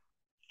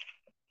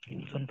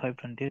 John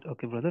 5:28.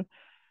 Okay, brother.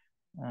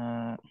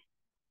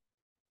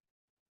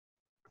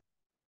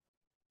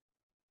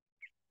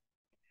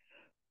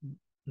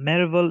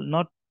 Marvel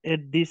not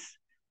at this,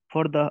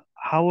 for the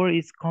hour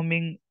is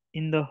coming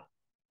in the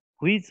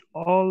which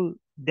all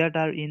that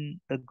are in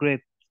the grave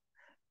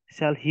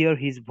shall hear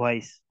his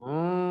voice,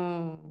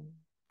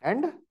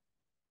 And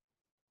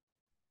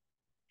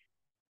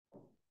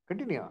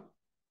continue.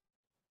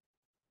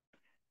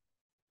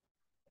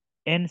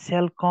 and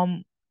shall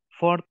come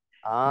forth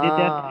they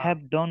that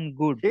have done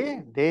good. See,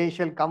 they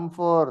shall come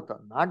forth.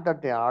 Not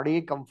that they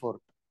already come forth.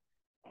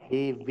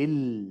 They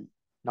will.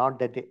 Not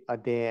that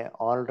they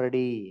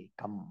already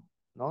come.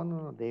 No,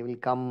 no, they will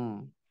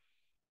come.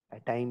 A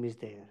time is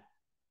there.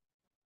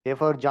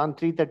 Therefore, John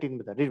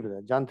 3:13, brother. Read,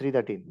 brother. John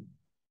 3:13.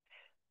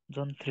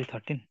 John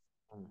 3:13.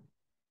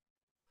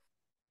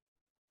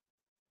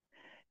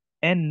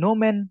 And no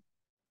man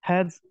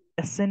has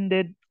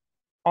ascended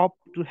up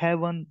to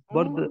heaven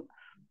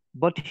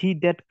but he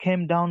that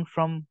came down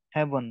from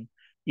heaven,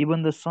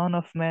 even the Son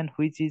of Man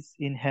which is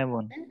in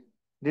heaven.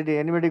 Did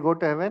anybody go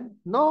to heaven?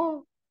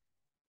 No.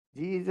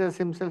 Jesus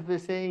himself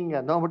is saying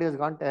nobody has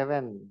gone to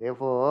heaven.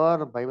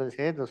 Therefore, Bible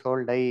says the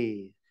soul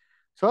dies.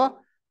 So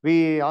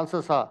we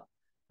also saw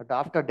that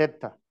after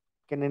death,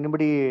 can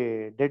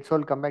anybody dead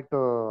soul come back to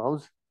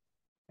house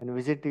and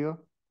visit you?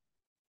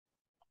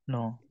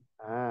 No.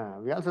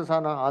 We also saw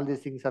now all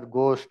these things are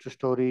ghost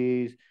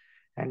stories,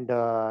 and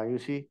you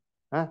see,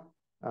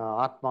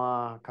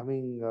 Atma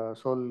coming,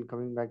 soul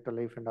coming back to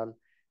life, and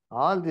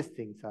all these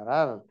things are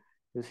all,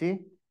 you see,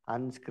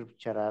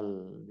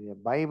 unscriptural. The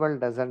Bible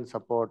doesn't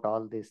support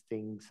all these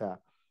things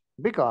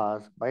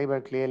because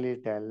Bible clearly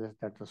tells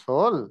that the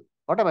soul,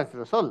 what happens to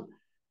the soul?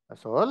 The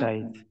soul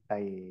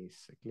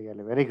dies.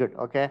 Clearly, very good.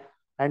 Okay,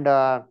 and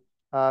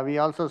we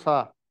also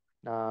saw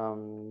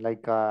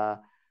like.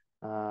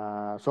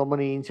 So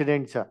many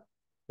incidents,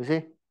 you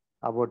see,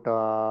 about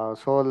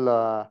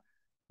soul.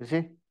 You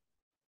see,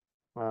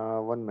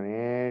 1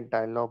 minute,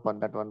 I'll open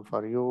that one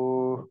for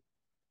you.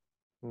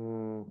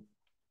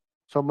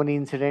 So many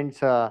incidents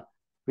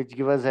which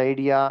give us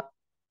idea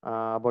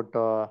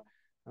about,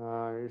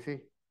 you see,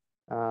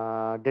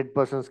 dead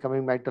persons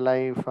coming back to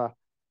life.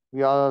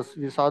 We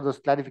saw those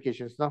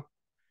clarifications, no?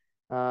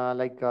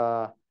 Like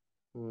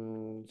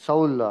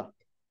Saul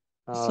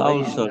Saul,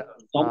 raised. sir.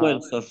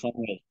 Samuel, sir.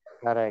 Samuel.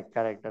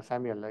 Correct.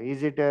 Samuel.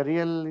 Is it a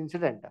real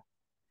incident?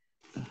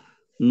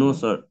 No,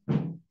 sir.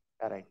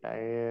 Correct.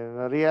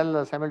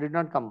 Real Samuel did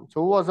not come.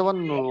 So who was the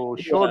one who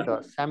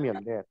showed Samuel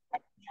there?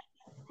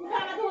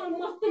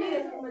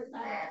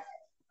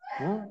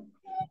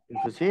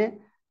 If you see,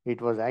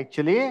 it was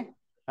actually,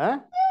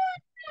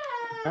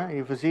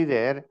 if you see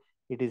there,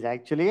 it is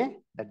actually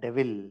the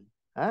devil.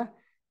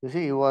 You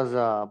see, he was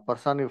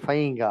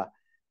personifying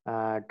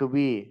to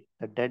be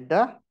the dead,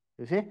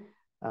 you see,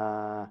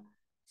 uh,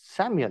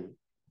 Samuel,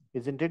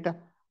 isn't it?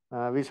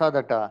 We saw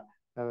that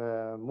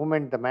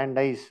moment the man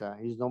dies,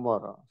 he is no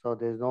more. So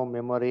there is no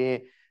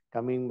memory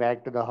coming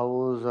back to the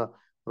house,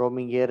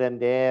 roaming here and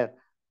there.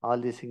 All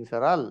these things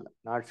are all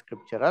not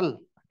scriptural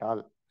at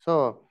all.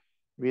 So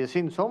we have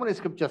seen so many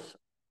scriptures.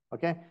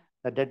 Okay,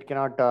 the dead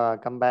cannot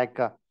come back.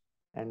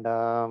 And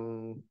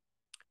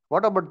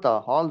what about the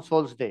All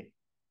Souls Day?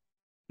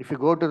 If you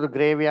go to the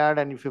graveyard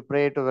and if you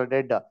pray to the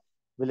dead,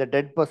 will the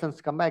dead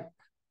persons come back?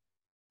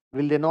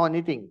 Will they know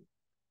anything?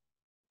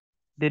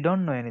 They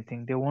don't know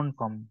anything. They won't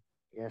come.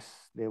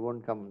 Yes, they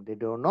won't come. They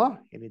don't know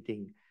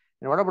anything.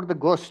 And what about the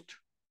ghost?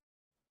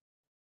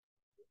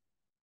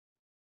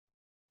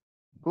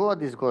 Who are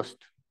these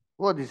ghosts?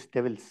 Who are these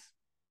devils?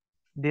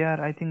 They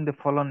are, I think, the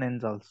fallen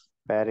angels.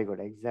 Very good.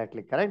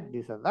 Exactly correct.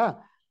 These are the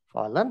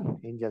fallen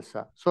angels.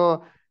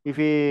 So if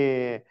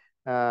we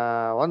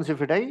once if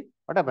we die,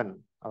 what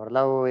happened? Our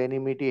love,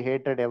 enmity,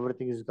 hatred,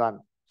 everything is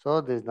gone.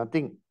 So there's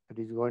nothing that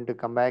is going to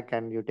come back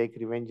and you take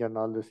revenge on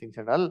all those things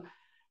and all.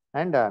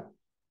 And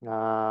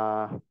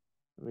uh,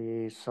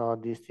 we saw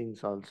these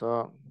things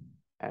also.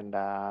 And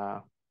uh,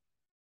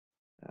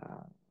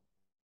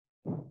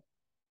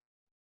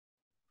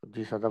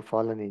 these are the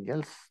fallen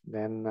angels.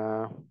 Then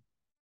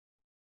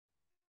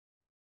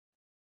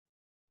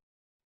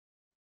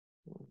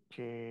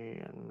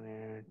okay, 1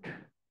 minute.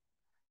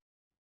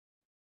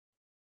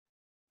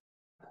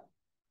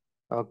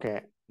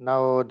 Okay.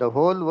 Now the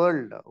whole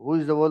world, who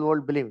is the whole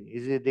world believing?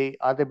 Is it they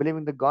are they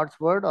believing the God's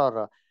word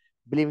or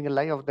believing a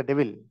lie of the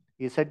devil?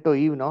 He said to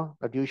Eve, no,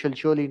 that you shall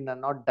surely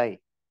not die.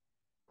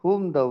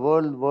 Whom the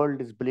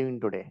world is believing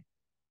today?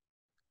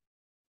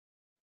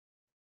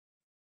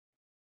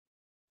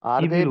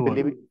 Are they Evil one.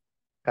 believing?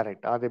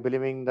 Correct. Are they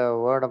believing the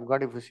word of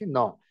God? If you see,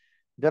 no,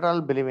 they're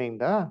all believing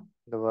the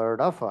word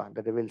of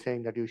the devil,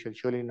 saying that you shall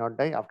surely not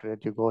die. After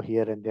that, you go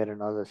here and there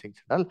and all those things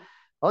and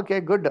all.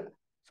 Okay, good.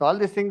 So all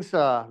these things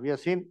we have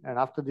seen, and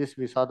after this,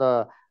 we saw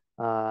the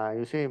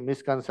you see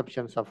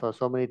misconceptions of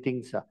so many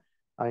things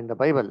in the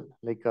Bible,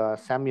 like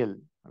Samuel.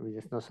 We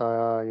just now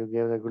saw you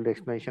gave a good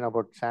explanation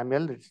about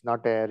Samuel. It's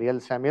not a real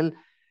Samuel.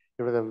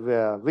 It was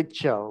a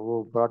witch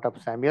who brought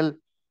up Samuel,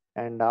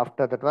 and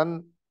after that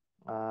one,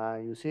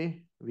 you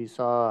see, we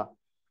saw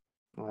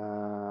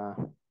uh,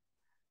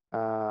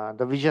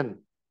 the vision,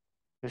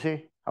 you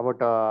see,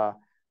 about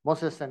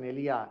Moses and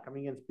Elijah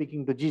coming and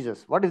speaking to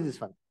Jesus. What is this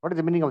one? What is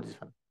the meaning of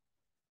this one?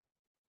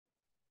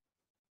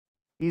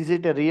 Is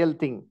it a real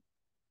thing?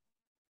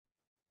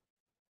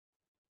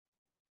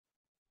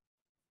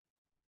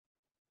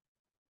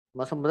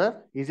 Muslim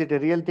brother, is it a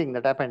real thing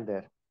that happened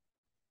there?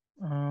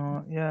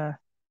 Yeah.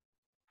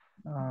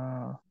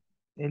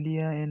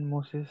 Elijah and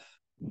Moses.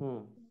 Hmm.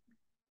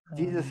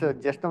 Jesus,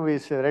 just now we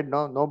read,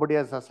 no, nobody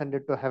has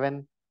ascended to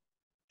heaven.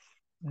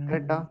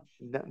 Correct, no?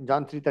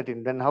 John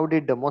 3:13. Then how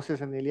did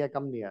Moses and Elijah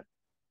come near?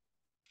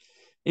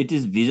 It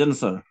is vision,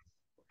 sir.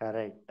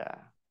 Correct.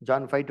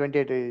 John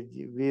 5:28,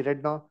 we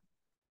read, no?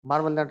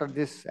 Marvel not at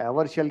this,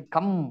 ever shall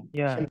come,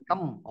 Yeah. shall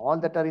come. All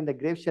that are in the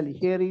grave shall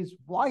hear his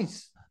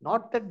voice.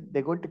 Not that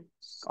they're going to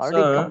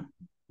already Sir, come.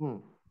 Hmm.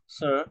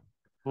 sir,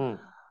 Hmm.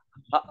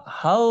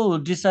 how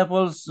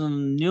disciples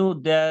knew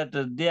that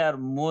they are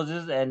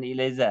Moses and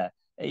Elijah?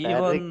 Very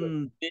good.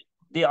 Even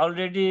they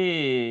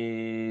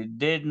already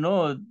they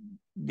know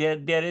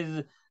there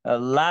is a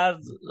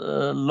large,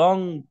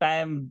 long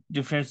time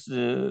difference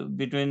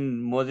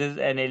between Moses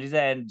and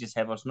Elijah and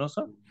disciples. No,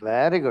 sir.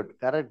 Very good.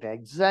 Correct.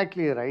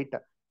 Exactly right.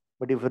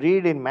 But if you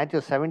read in Matthew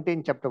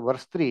 17, chapter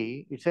verse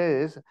 3, it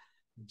says,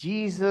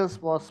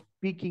 Jesus was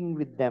speaking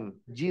with them.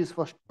 Jesus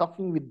was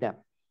talking with them.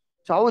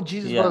 So how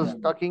Jesus Yeah. was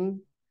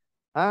talking?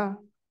 Huh?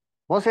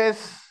 Moses,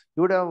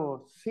 you would have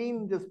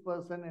seen this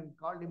person and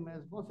called him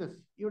as Moses.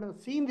 You would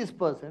have seen this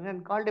person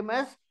and called him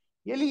as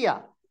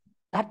Eliah.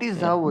 That is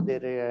Yeah. how they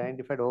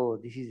identified, oh,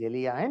 this is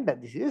Eliah and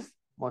this is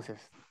Moses.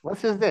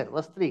 Verse is there,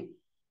 verse 3.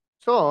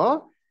 So,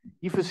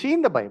 if you see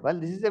in the Bible,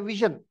 this is a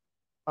vision.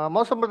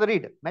 Most of the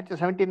read Matthew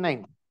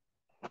 17:9.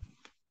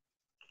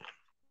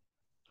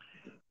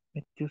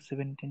 Matthew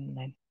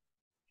 17:9.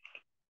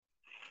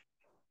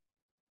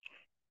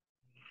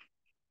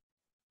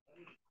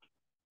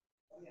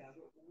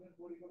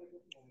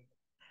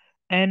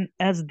 And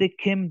as they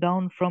came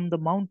down from the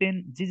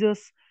mountain,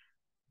 Jesus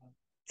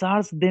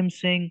charged them,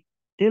 saying,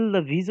 tell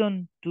the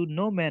vision to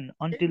no man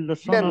until the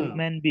Son of Vision,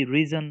 Man be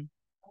risen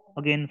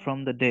again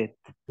from the dead.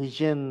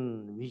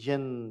 vision.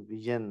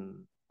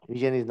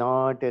 Vision is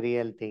not a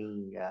real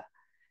thing.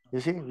 You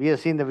see, we have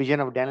seen the vision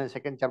of Daniel,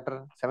 second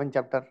chapter, seventh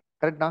chapter.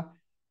 Correct now?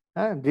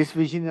 This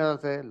vision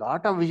is a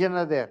lot of vision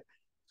are there.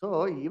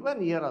 So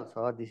even here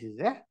also, this is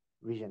a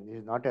vision. This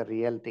is not a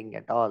real thing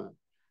at all.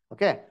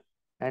 Okay.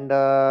 And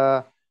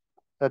the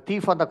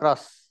thief on the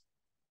cross.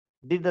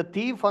 Did the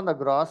thief on the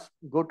cross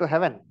go to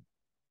heaven?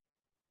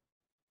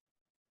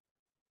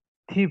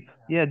 Thief.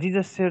 Yeah,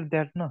 Jesus said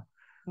that, no?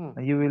 Hmm.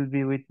 You will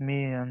be with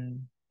me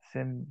on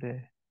same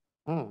day.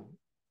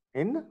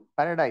 In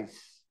paradise.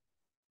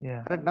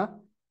 Yeah. Correct,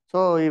 no?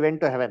 So he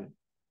went to heaven.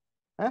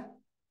 Huh?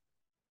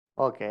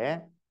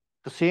 Okay.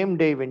 The same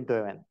day he went to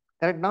heaven.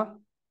 Correct, no?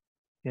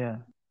 Yeah.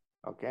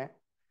 Okay.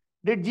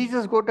 Did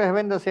Jesus go to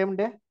heaven the same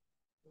day?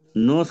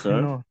 No,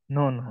 sir.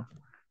 No.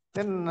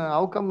 Then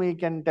how come he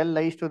can tell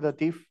lies to the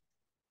thief?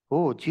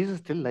 Oh,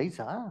 Jesus tell lies,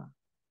 huh?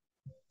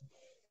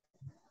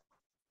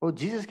 Oh,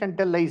 Jesus can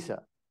tell lies.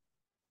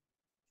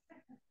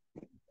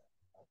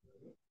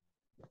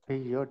 Hey,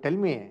 you tell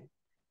me,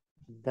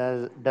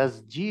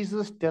 does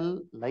Jesus tell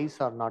lies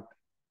or not?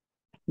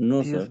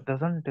 No, Jesus sir.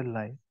 doesn't tell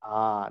lies.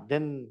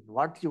 Then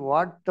what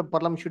the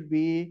problem should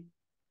be?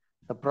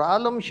 The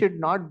problem should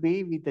not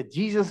be with the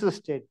Jesus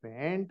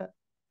statement.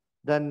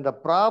 Then the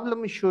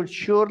problem should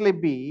surely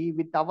be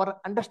with our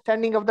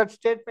understanding of that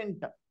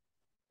statement.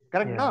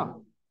 Correct, Yeah.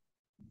 no?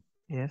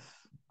 Yes.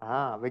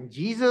 When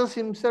Jesus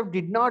himself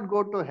did not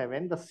go to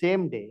heaven the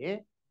same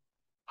day,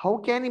 how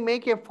can he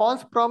make a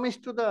false promise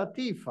to the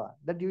thief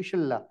that you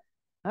shall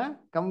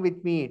come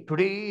with me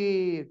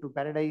today to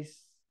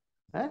paradise?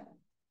 Huh?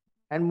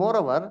 And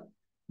moreover,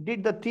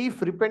 did the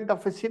thief repent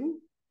of his sin?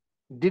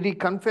 Did he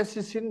confess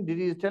his sin? Did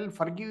he tell,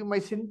 forgive my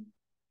sin?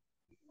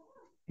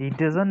 He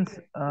doesn't.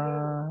 It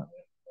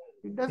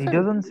He doesn't.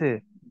 doesn't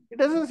say. It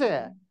doesn't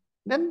say.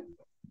 Then,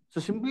 so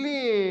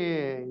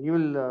simply you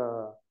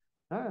will,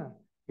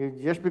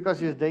 just because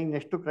he is dying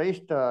next to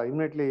Christ,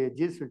 immediately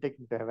Jesus will take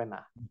him to heaven.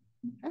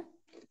 Eh?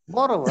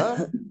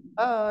 Moreover,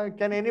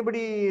 can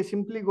anybody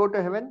simply go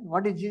to heaven?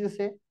 What did Jesus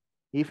say?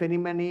 If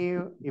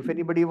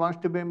anybody wants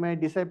to be my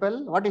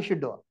disciple, what he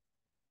should do?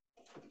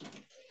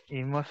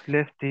 He must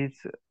left his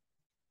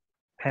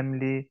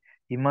family.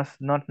 He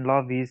must not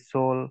love his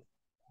soul,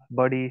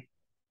 body,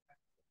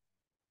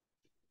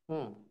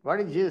 What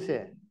did Jesus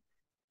say?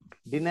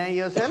 Deny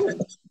yourself.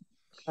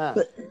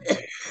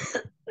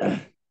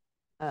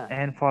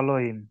 and follow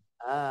him.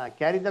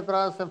 Carry the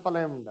cross and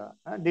follow him.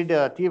 Did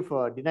a thief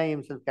deny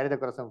himself, carry the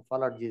cross and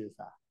follow Jesus?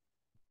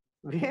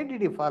 Where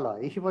did he follow?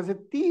 He was a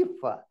thief.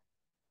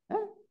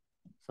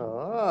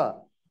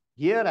 So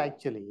here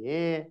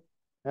actually,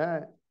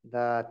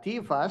 the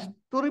thief asked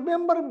to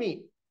remember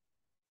me.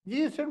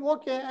 Jesus said,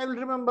 okay, I will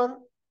remember.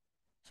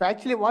 So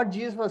actually what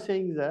Jesus was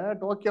saying is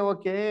that,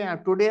 okay,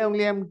 today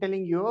only I'm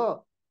telling you,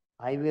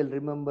 I will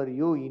remember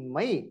you in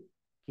my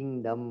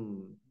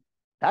kingdom.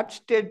 That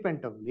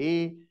statement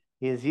only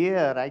is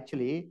here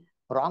actually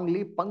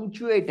wrongly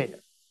punctuated.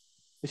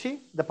 You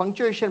see, the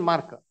punctuation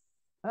mark.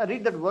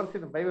 Read that verse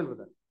in the Bible,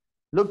 brother.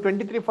 Luke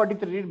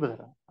 23:43, read,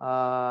 brother.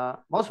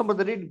 Most of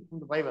the read from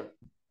the Bible.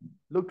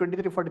 Luke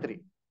 23:43.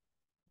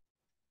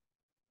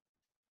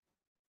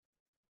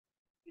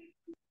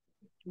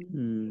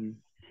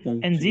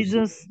 And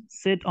Jesus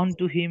said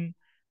unto him,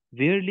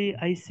 verily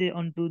I say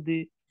unto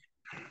thee,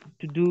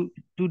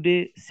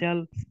 today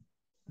shall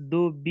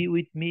thou be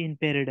with me in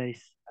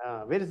paradise.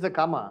 Where is the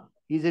comma?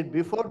 Is it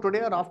before today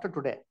or after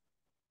today?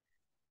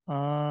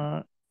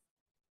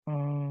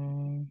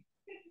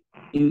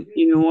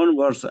 In one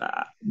verse,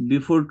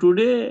 before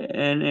today,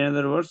 and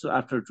another verse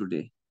after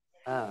today.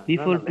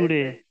 Before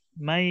today.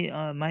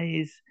 My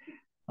is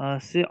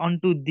say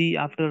unto thee,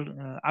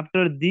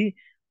 after thee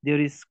there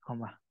is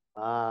comma.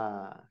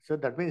 So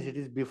that means it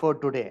is before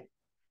today.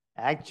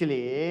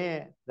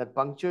 Actually, that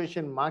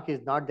punctuation mark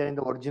is not there in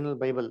the original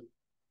Bible.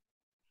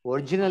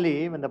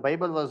 Originally, when the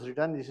Bible was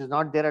written, this is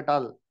not there at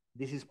all.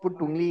 This is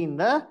put only in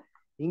the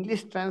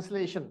English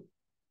translation.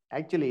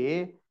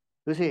 Actually,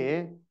 you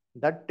see,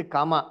 that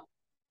comma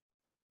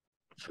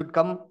should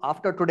come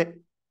after today.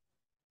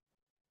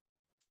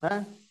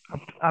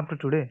 After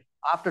today.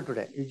 After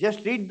today. You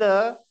just read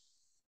the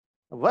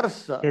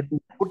verse,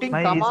 putting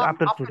My comma is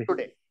after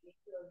today.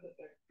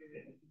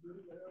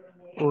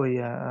 Oh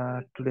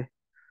yeah, today.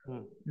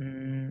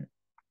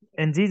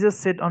 And Jesus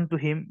said unto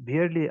him,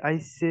 verily I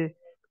say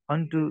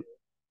unto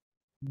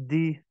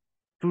thee,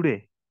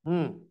 today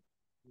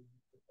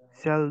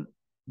shall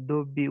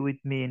thou be with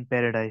me in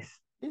paradise.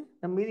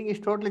 The meaning is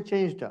totally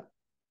changed.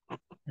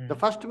 The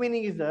first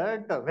meaning is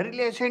that,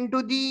 verily I say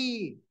unto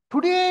thee,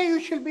 today you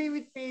shall be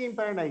with me in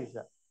paradise.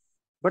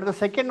 But the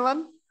second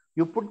one,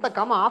 you put the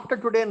comma after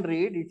today and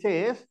read, it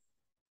says,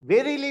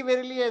 verily,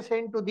 verily I say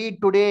unto thee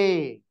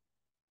today.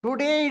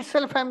 Today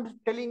itself I am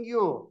telling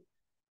you,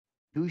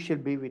 you shall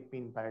be with me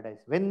in paradise.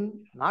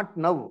 When? Not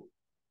now.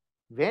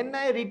 When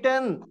I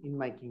return in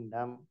my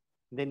kingdom,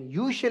 then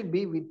you shall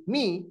be with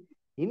me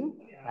in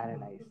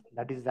paradise.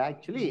 That is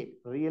actually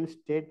real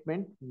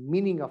statement,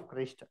 meaning of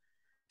Christ.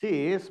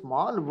 See,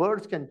 small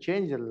words can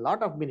change a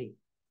lot of meaning.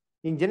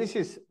 In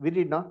Genesis, we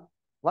read now,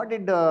 what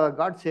did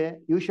God say?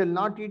 You shall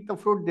not eat the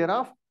fruit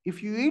thereof.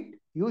 If you eat,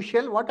 you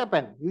shall what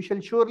happen? You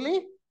shall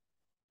surely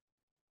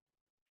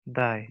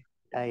die.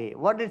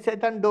 What did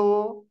Satan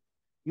do?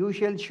 You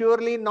shall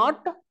surely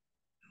not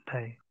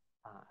die.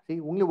 See,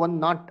 only one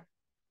not.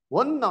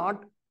 One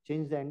not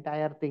changed the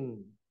entire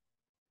thing.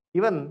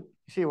 Even,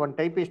 see, one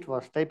typist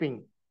was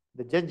typing.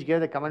 The judge gave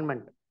the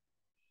commandment.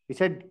 He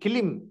said, kill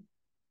him,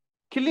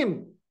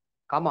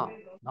 comma,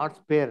 not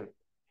spare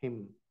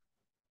him.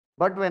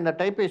 But when the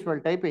typist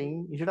was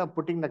typing, instead of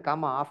putting the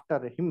comma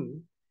after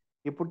him,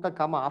 he put the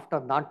comma after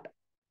not.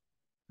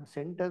 The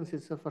sentence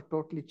itself was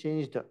totally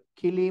changed.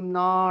 Kill him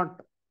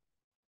not,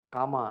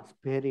 comma,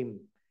 spare him.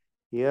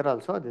 Here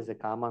also there is a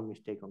comma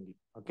mistake only.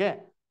 Okay.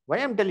 Why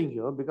I'm telling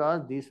you?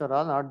 Because these are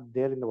all not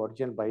there in the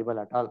original Bible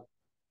at all.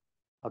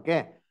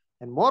 Okay.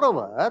 And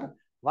moreover,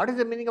 what is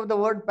the meaning of the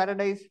word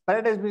paradise?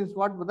 Paradise means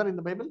what, brother, in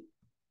the Bible?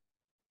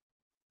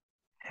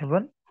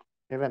 Heaven.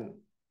 Heaven.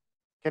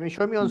 Can you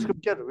show me on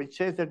scripture which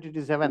says that it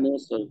is heaven? No,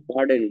 sir.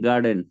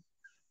 Garden.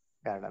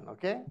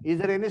 Okay. Is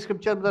there any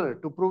scripture, brother,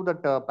 to prove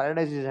that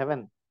paradise is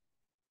heaven?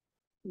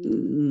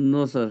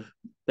 No, sir.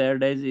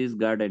 Paradise is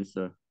garden,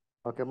 sir.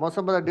 Okay.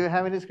 Mosa, brother, do you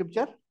have any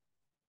scripture?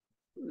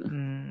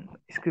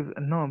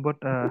 No, but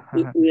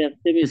we have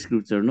semi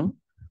scripture, no?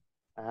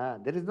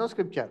 There is no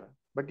scripture.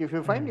 But if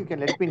you find, you can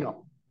let me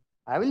know.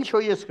 I will show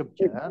you a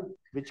scripture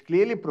which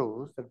clearly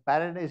proves that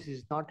paradise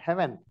is not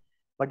heaven,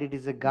 but it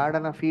is a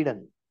garden of Eden.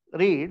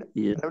 Read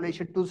Yes.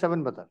 Revelation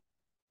 2:7, brother.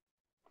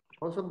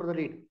 Also, brother,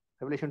 read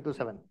Revelation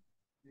 2:7.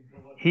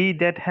 He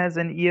that has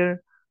an ear,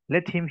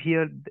 let him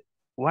hear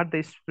what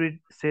the Spirit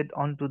said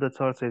unto the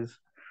churches.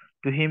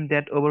 To him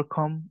that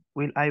overcome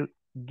will I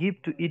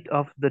give to eat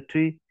of the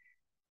tree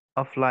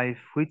of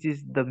life, which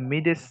is the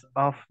midst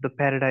of the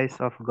paradise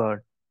of God.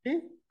 See?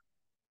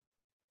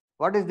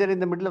 What is there in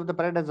the middle of the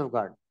paradise of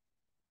God?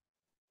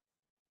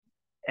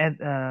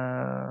 And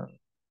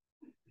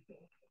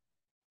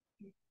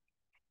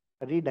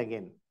Read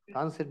again.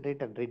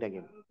 Concentrate and read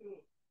again.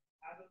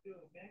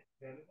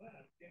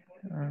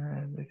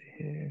 with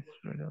his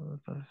Spirit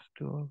of us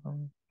to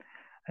overcome,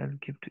 I will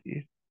give to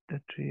eat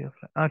the tree of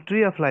life.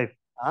 Tree of life.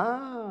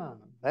 Ah,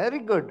 very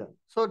good.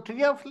 So,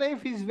 tree of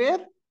life is where?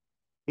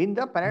 In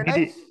the Midi-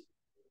 paradise?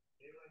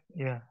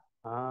 Yeah.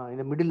 In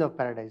the middle of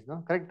paradise,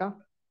 no? Correct, no?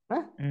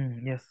 Huh?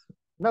 Yes.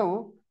 Now,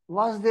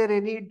 was there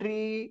any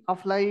tree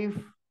of life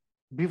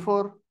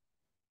before?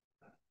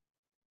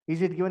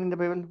 Is it given in the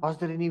Bible? Was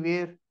there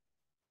anywhere?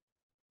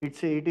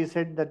 It is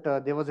said that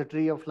there was a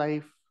tree of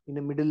life in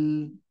the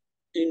middle.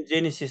 In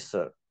Genesis,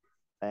 sir.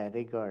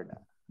 Very good.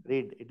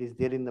 Read. It is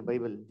there in the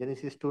Bible.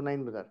 Genesis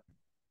 2:9, brother.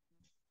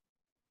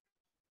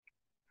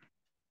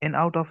 And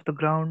out of the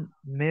ground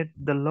made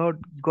the Lord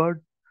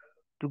God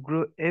to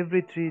grow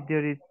every tree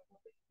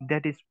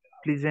that is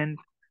pleasant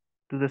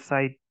to the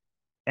sight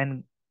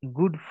and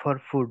good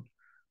for food.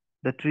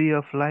 The tree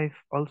of life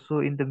also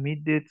in the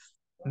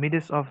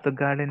midst of the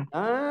garden,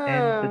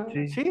 and the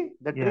tree, See,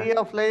 the yeah, tree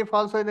of life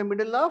also in the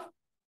middle of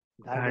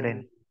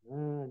garden.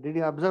 garden. Did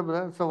you observe,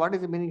 brother? So, what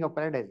is the meaning of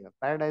paradise?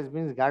 Paradise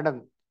means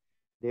garden.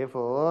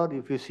 Therefore,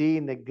 if you see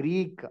in the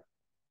Greek,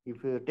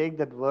 if you take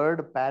that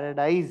word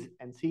paradise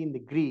and see in the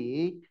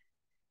Greek,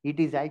 it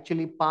is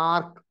actually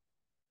park,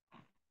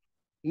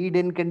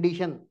 Eden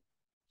condition.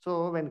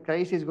 So when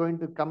Christ is going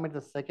to come at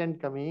the second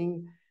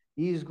coming,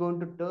 he is going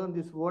to turn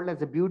this world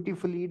as a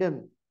beautiful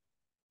Eden.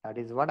 That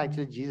is what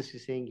actually Jesus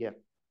is saying here.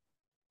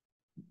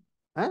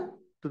 Huh?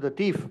 To the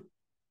thief.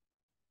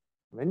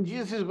 When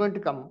Jesus is going to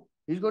come,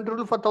 he's going to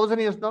rule for 1,000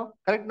 years now.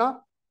 Correct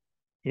now?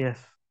 Yes.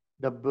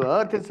 The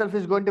earth itself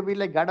is going to be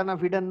like Garden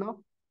of Eden now.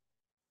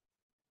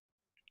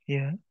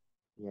 Yeah.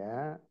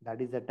 Yeah,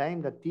 that is the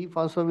time the thief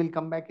also will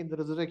come back in the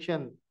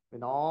resurrection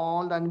when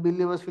all the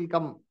unbelievers will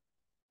come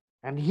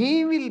and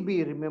he will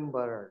be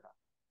remembered.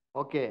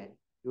 Okay,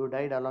 you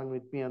died along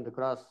with me on the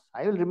cross.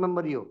 I will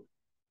remember you.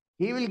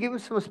 He will give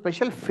some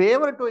special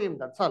favor to him.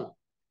 That's all.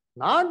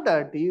 Not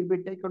that he will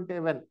be taken to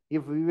heaven.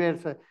 If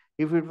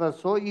it was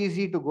so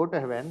easy to go to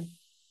heaven,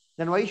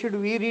 then why should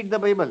we read the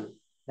Bible?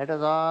 Let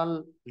us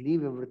all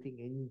leave everything,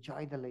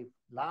 enjoy the life.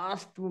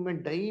 Last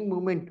moment, dying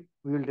moment,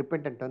 we will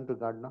repent and turn to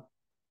God. No?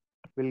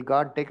 Will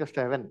God take us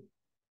to heaven?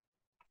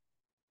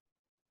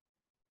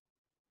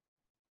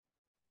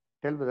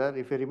 Tell brother,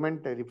 if you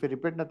repent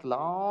at the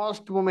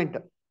last moment,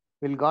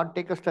 will God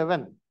take us to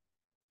heaven?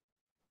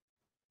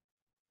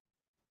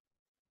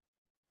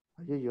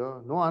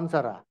 No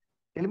answer.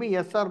 Tell me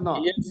yes or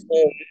no. Yes,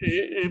 sir.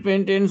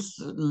 Repentance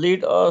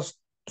lead us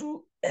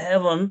to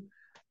heaven,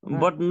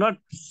 but not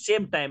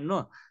same time,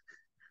 no?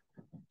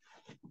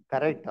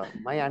 Correct.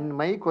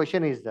 My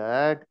question is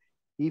that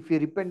if you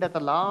repent at the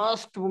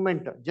last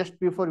moment, just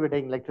before we're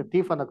dying, like the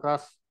thief on the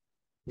cross,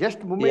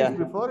 just moments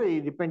Yeah. before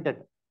he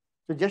repented.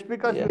 So just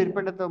because Yeah. we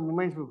repent at the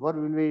moments before,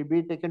 will we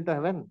be taken to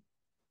heaven?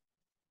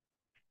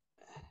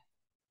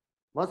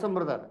 Awesome,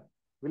 brother.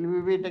 Will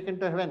we be taken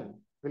to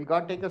heaven? Will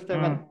God take us to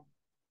heaven?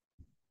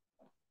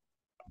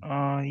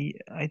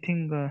 I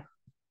think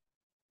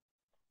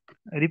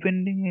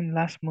repenting in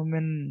last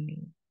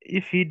moment,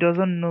 if he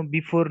doesn't know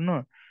before,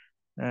 no,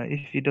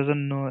 if he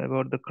doesn't know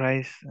about the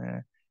Christ,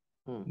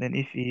 then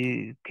if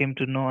he came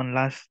to know on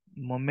last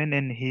moment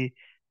and he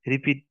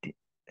repeat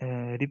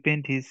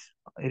repent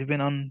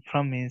on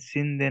from his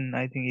sin, then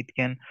I think it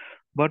can.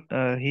 But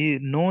he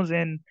knows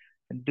and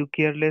do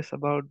careless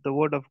about the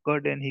word of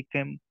God, and he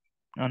came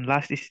on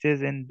last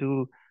stage and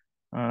do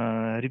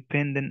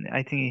repent, then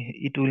I think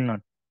it will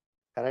not.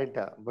 Correct.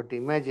 But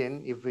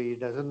imagine if he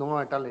doesn't know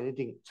at all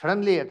anything.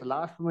 Suddenly, at the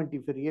last moment,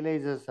 if he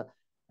realizes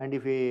and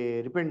if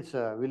he repents,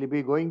 will he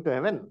be going to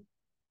heaven?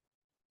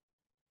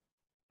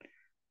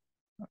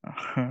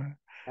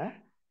 Huh?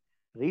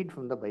 Read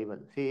from the Bible.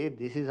 See,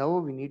 this is how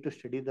we need to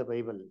study the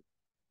Bible.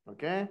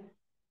 Okay?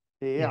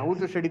 See, Yes. how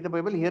to study the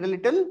Bible? Here a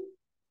little.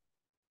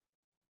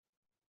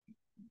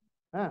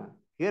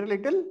 Here a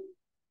little.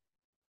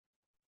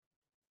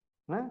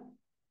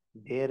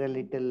 There a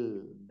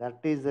little. That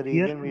is the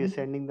Here, reason we are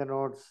sending the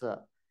notes.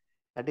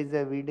 That is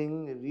the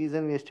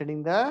reason we are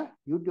studying the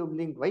YouTube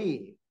link.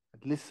 Why?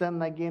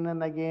 Listen again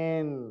and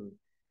again.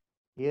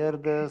 Hear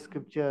the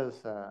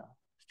scriptures.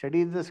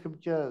 Study the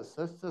scriptures.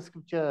 Search the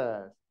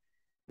scriptures.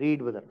 Read,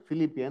 brother.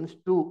 Philippians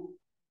 2.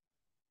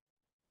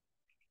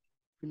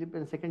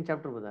 Philippians 2nd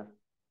chapter, brother.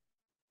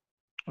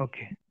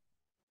 okay.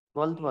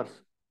 12th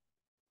verse.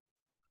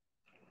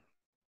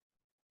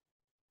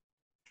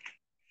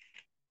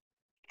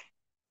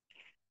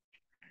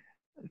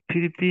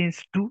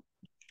 Philippines 2,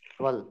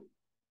 12.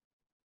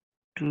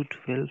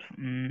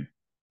 2:12.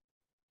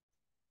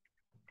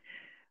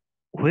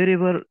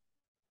 Wherever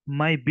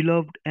my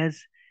beloved,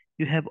 as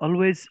you have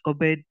always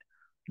obeyed,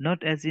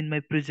 not as in my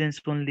presence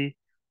only,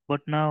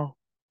 but now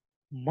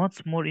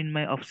much more in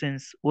my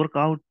absence, work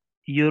out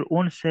your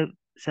own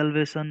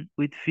salvation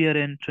with fear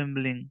and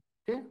trembling.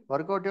 See,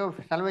 work out your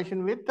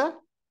salvation with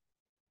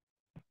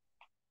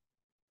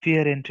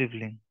Fear and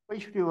trembling. why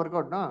should you work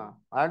out? No,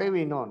 already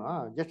we know.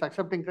 No, just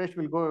accepting Christ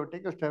will go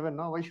take us to heaven.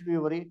 No, why should we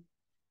worry?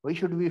 Why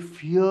should we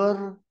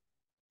fear?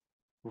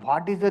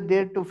 What is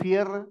there to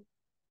fear?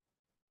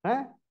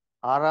 Huh?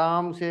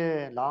 आराम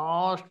से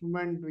last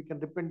moment we can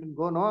repent and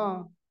go.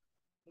 No,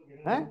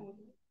 huh?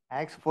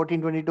 Acts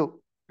 14:22.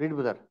 Read,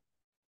 brother.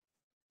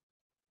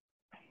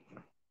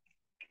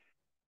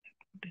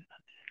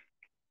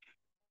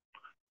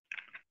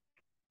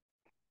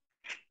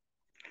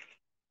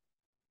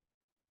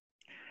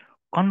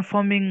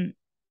 Confirming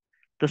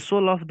the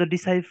soul of the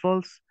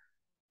disciples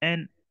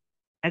and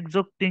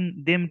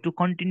exhorting them to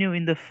continue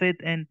in the faith,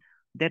 and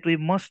that we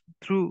must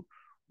through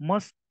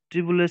much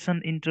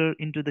tribulation enter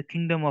into the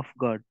kingdom of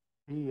God.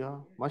 Yeah,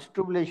 much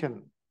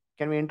tribulation.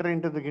 Can we enter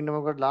into the kingdom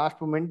of God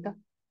last moment?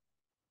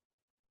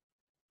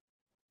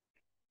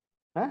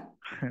 Huh?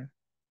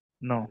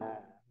 No.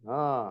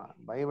 No,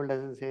 Bible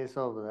doesn't say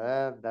so,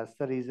 brother. That's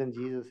the reason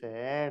Jesus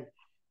said,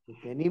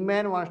 if any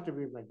man wants to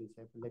be my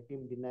disciple, let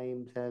him deny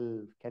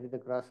himself, carry the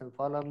cross and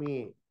follow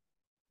me.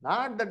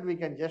 Not that we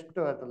can just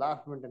at the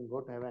last moment and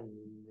go to heaven.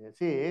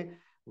 See,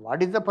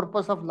 what is the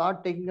purpose of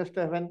Lord taking us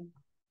to heaven?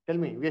 Tell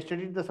me. We have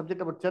studied the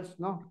subject about church,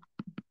 no?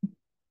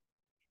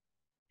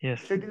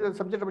 Yes. Studied the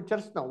subject about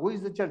church now. Who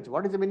is the church?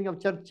 What is the meaning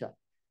of church?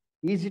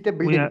 Is it a We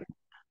building?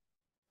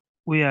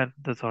 are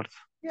the church.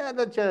 Yeah,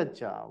 the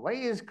church. Why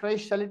is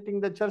Christ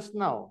selecting the church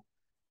now?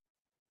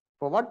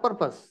 For what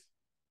purpose?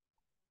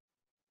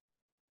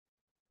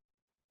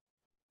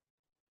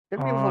 Tell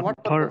me for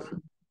what purpose?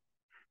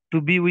 To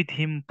be with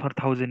him for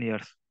 1,000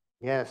 years.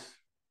 Yes.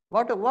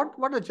 What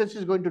the church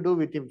is going to do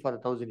with him for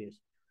 1,000 years?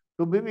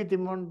 To be with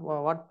him on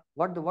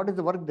what is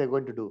the work they're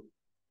going to do?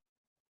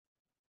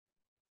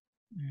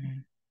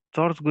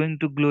 Church going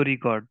to glory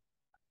God.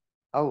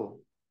 How?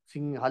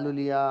 Sing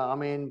hallelujah,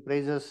 amen,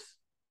 praises.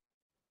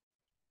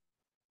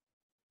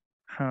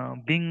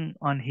 Being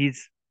on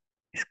his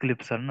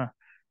scripture, na?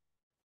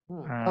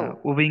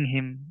 Obeying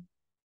him.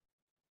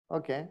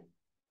 Okay.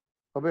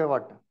 Obey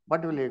what?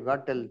 What will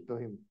God tell to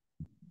him?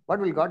 What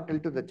will God tell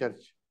to the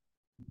church?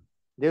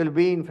 They will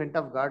be in front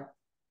of God.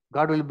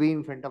 God will be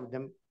in front of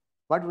them.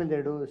 What will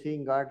they do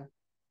seeing God?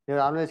 They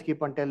will always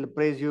keep on tell,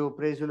 praise you,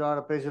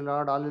 Lord,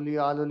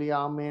 hallelujah, hallelujah,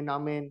 amen,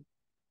 amen.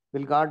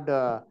 Will God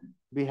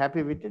be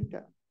happy with it?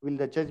 Will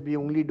the church be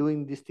only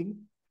doing this thing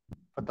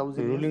for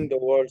 1,000 years? Ruling the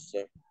world,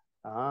 sir.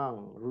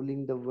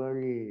 Ruling the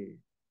world.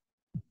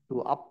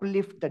 To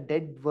uplift the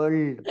dead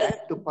world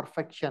back to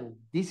perfection.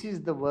 This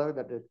is the work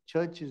that the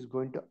church is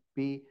going to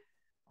be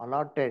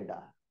allotted.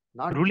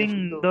 Not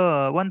ruling just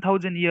the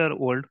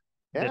 1,000-year-old.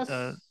 Yes,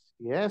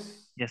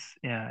 yes. Yes,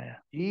 yeah.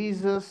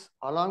 Jesus,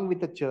 along with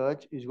the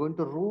church, is going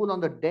to rule on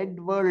the dead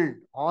world.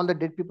 All the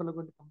dead people are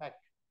going to come back.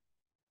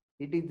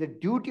 It is the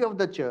duty of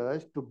the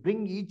church to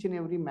bring each and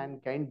every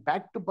mankind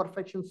back to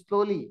perfection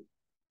slowly.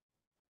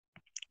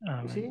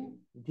 Amen. You see,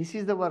 this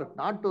is the work,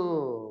 not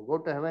to go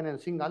to heaven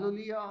and sing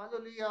hallelujah,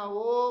 hallelujah,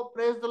 oh,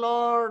 praise the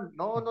Lord.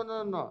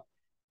 No.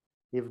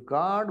 If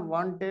God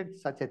wanted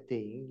such a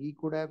thing, he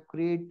could have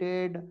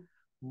created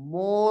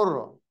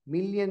more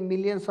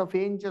millions of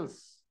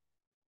angels.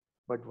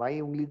 But why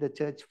only the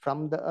church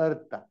from the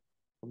earth,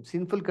 from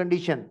sinful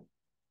condition?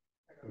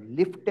 To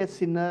lift a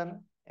sinner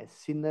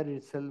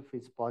itself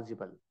is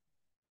possible.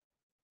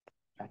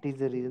 That is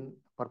the reason,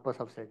 purpose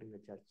of setting the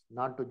church,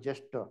 not to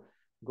just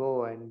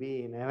go and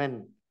be in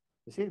heaven.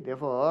 You see,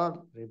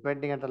 therefore,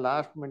 repenting at the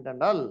last moment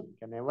and all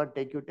can never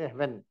take you to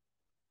heaven.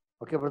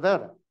 Okay,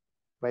 brother?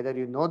 Whether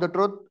you know the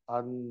truth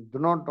or do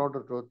not know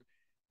the truth,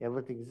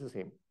 everything is the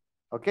same.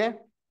 Okay?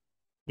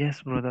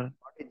 Yes, brother.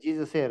 What did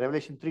Jesus say?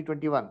 Revelation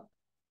 3:21.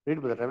 Read,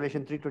 brother.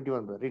 Revelation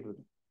 3:21, brother. Read,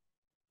 brother.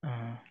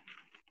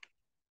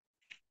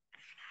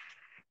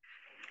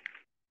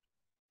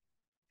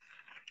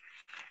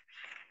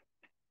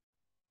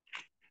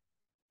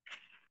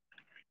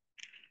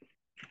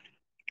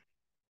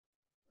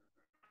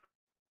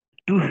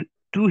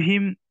 To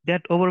him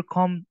that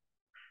overcome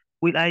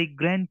will I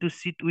grant to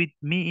sit with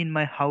me in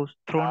my house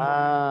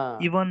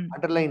throne, even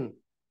underline.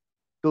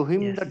 To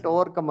him yes. that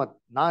overcometh,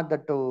 not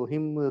that to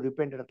him who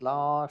repented at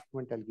last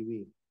moment I'll give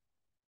you.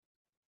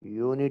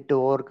 You need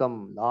to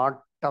overcome.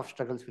 Lot of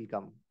struggles will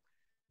come.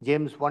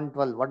 James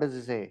 1:12. What does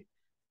it say?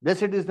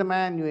 Blessed is the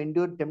man you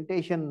endured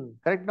temptation.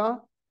 Correct,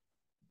 no?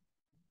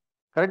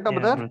 Correct, no,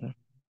 brother? Brother.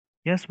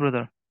 Yes,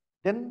 brother.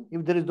 Then,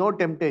 if there is no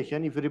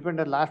temptation, if you repent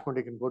at last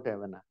moment, you can go to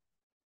heaven.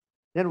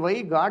 Then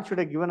why God should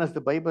have given us the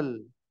Bible?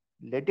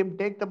 Let him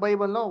take the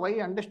Bible. No, why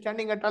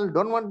understanding at all?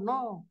 Don't want,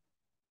 no.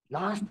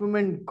 Last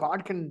moment,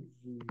 God can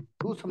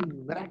do some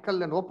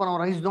miracle and open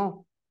our eyes,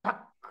 no.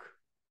 Tuck.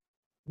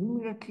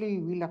 Immediately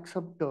we'll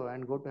accept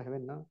and go to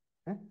heaven, no.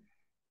 Huh?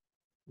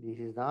 This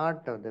is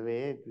not the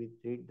way we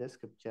read the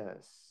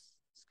scriptures.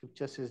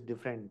 Scriptures is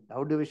different.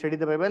 How do we study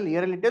the Bible?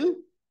 Here a little.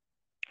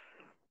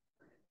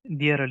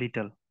 Dear a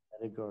little.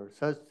 Very good.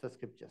 Search the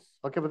scriptures.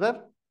 Okay,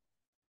 brother.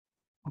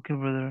 Okay,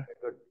 brother. Very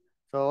good.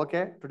 So,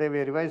 okay, today we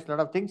revised a lot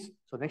of things.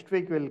 So, next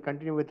week we'll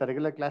continue with the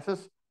regular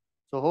classes.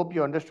 So, hope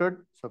you understood.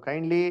 So,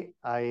 kindly,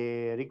 I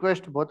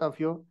request both of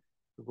you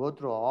to go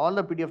through all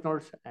the PDF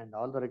notes and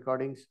all the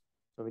recordings.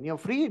 So, when you're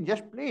free,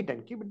 just play it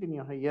and keep it in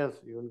your ears.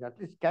 You will at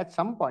least catch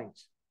some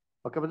points.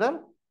 Okay, brother?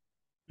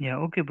 Yeah,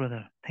 okay,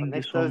 brother. So Thank you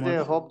next so Thursday, I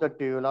much. hope that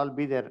you will all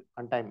be there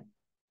on time.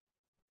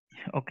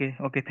 Okay,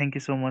 thank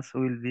you so much.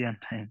 We will be on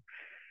time.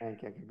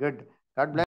 Thank you. Okay, good. God bless.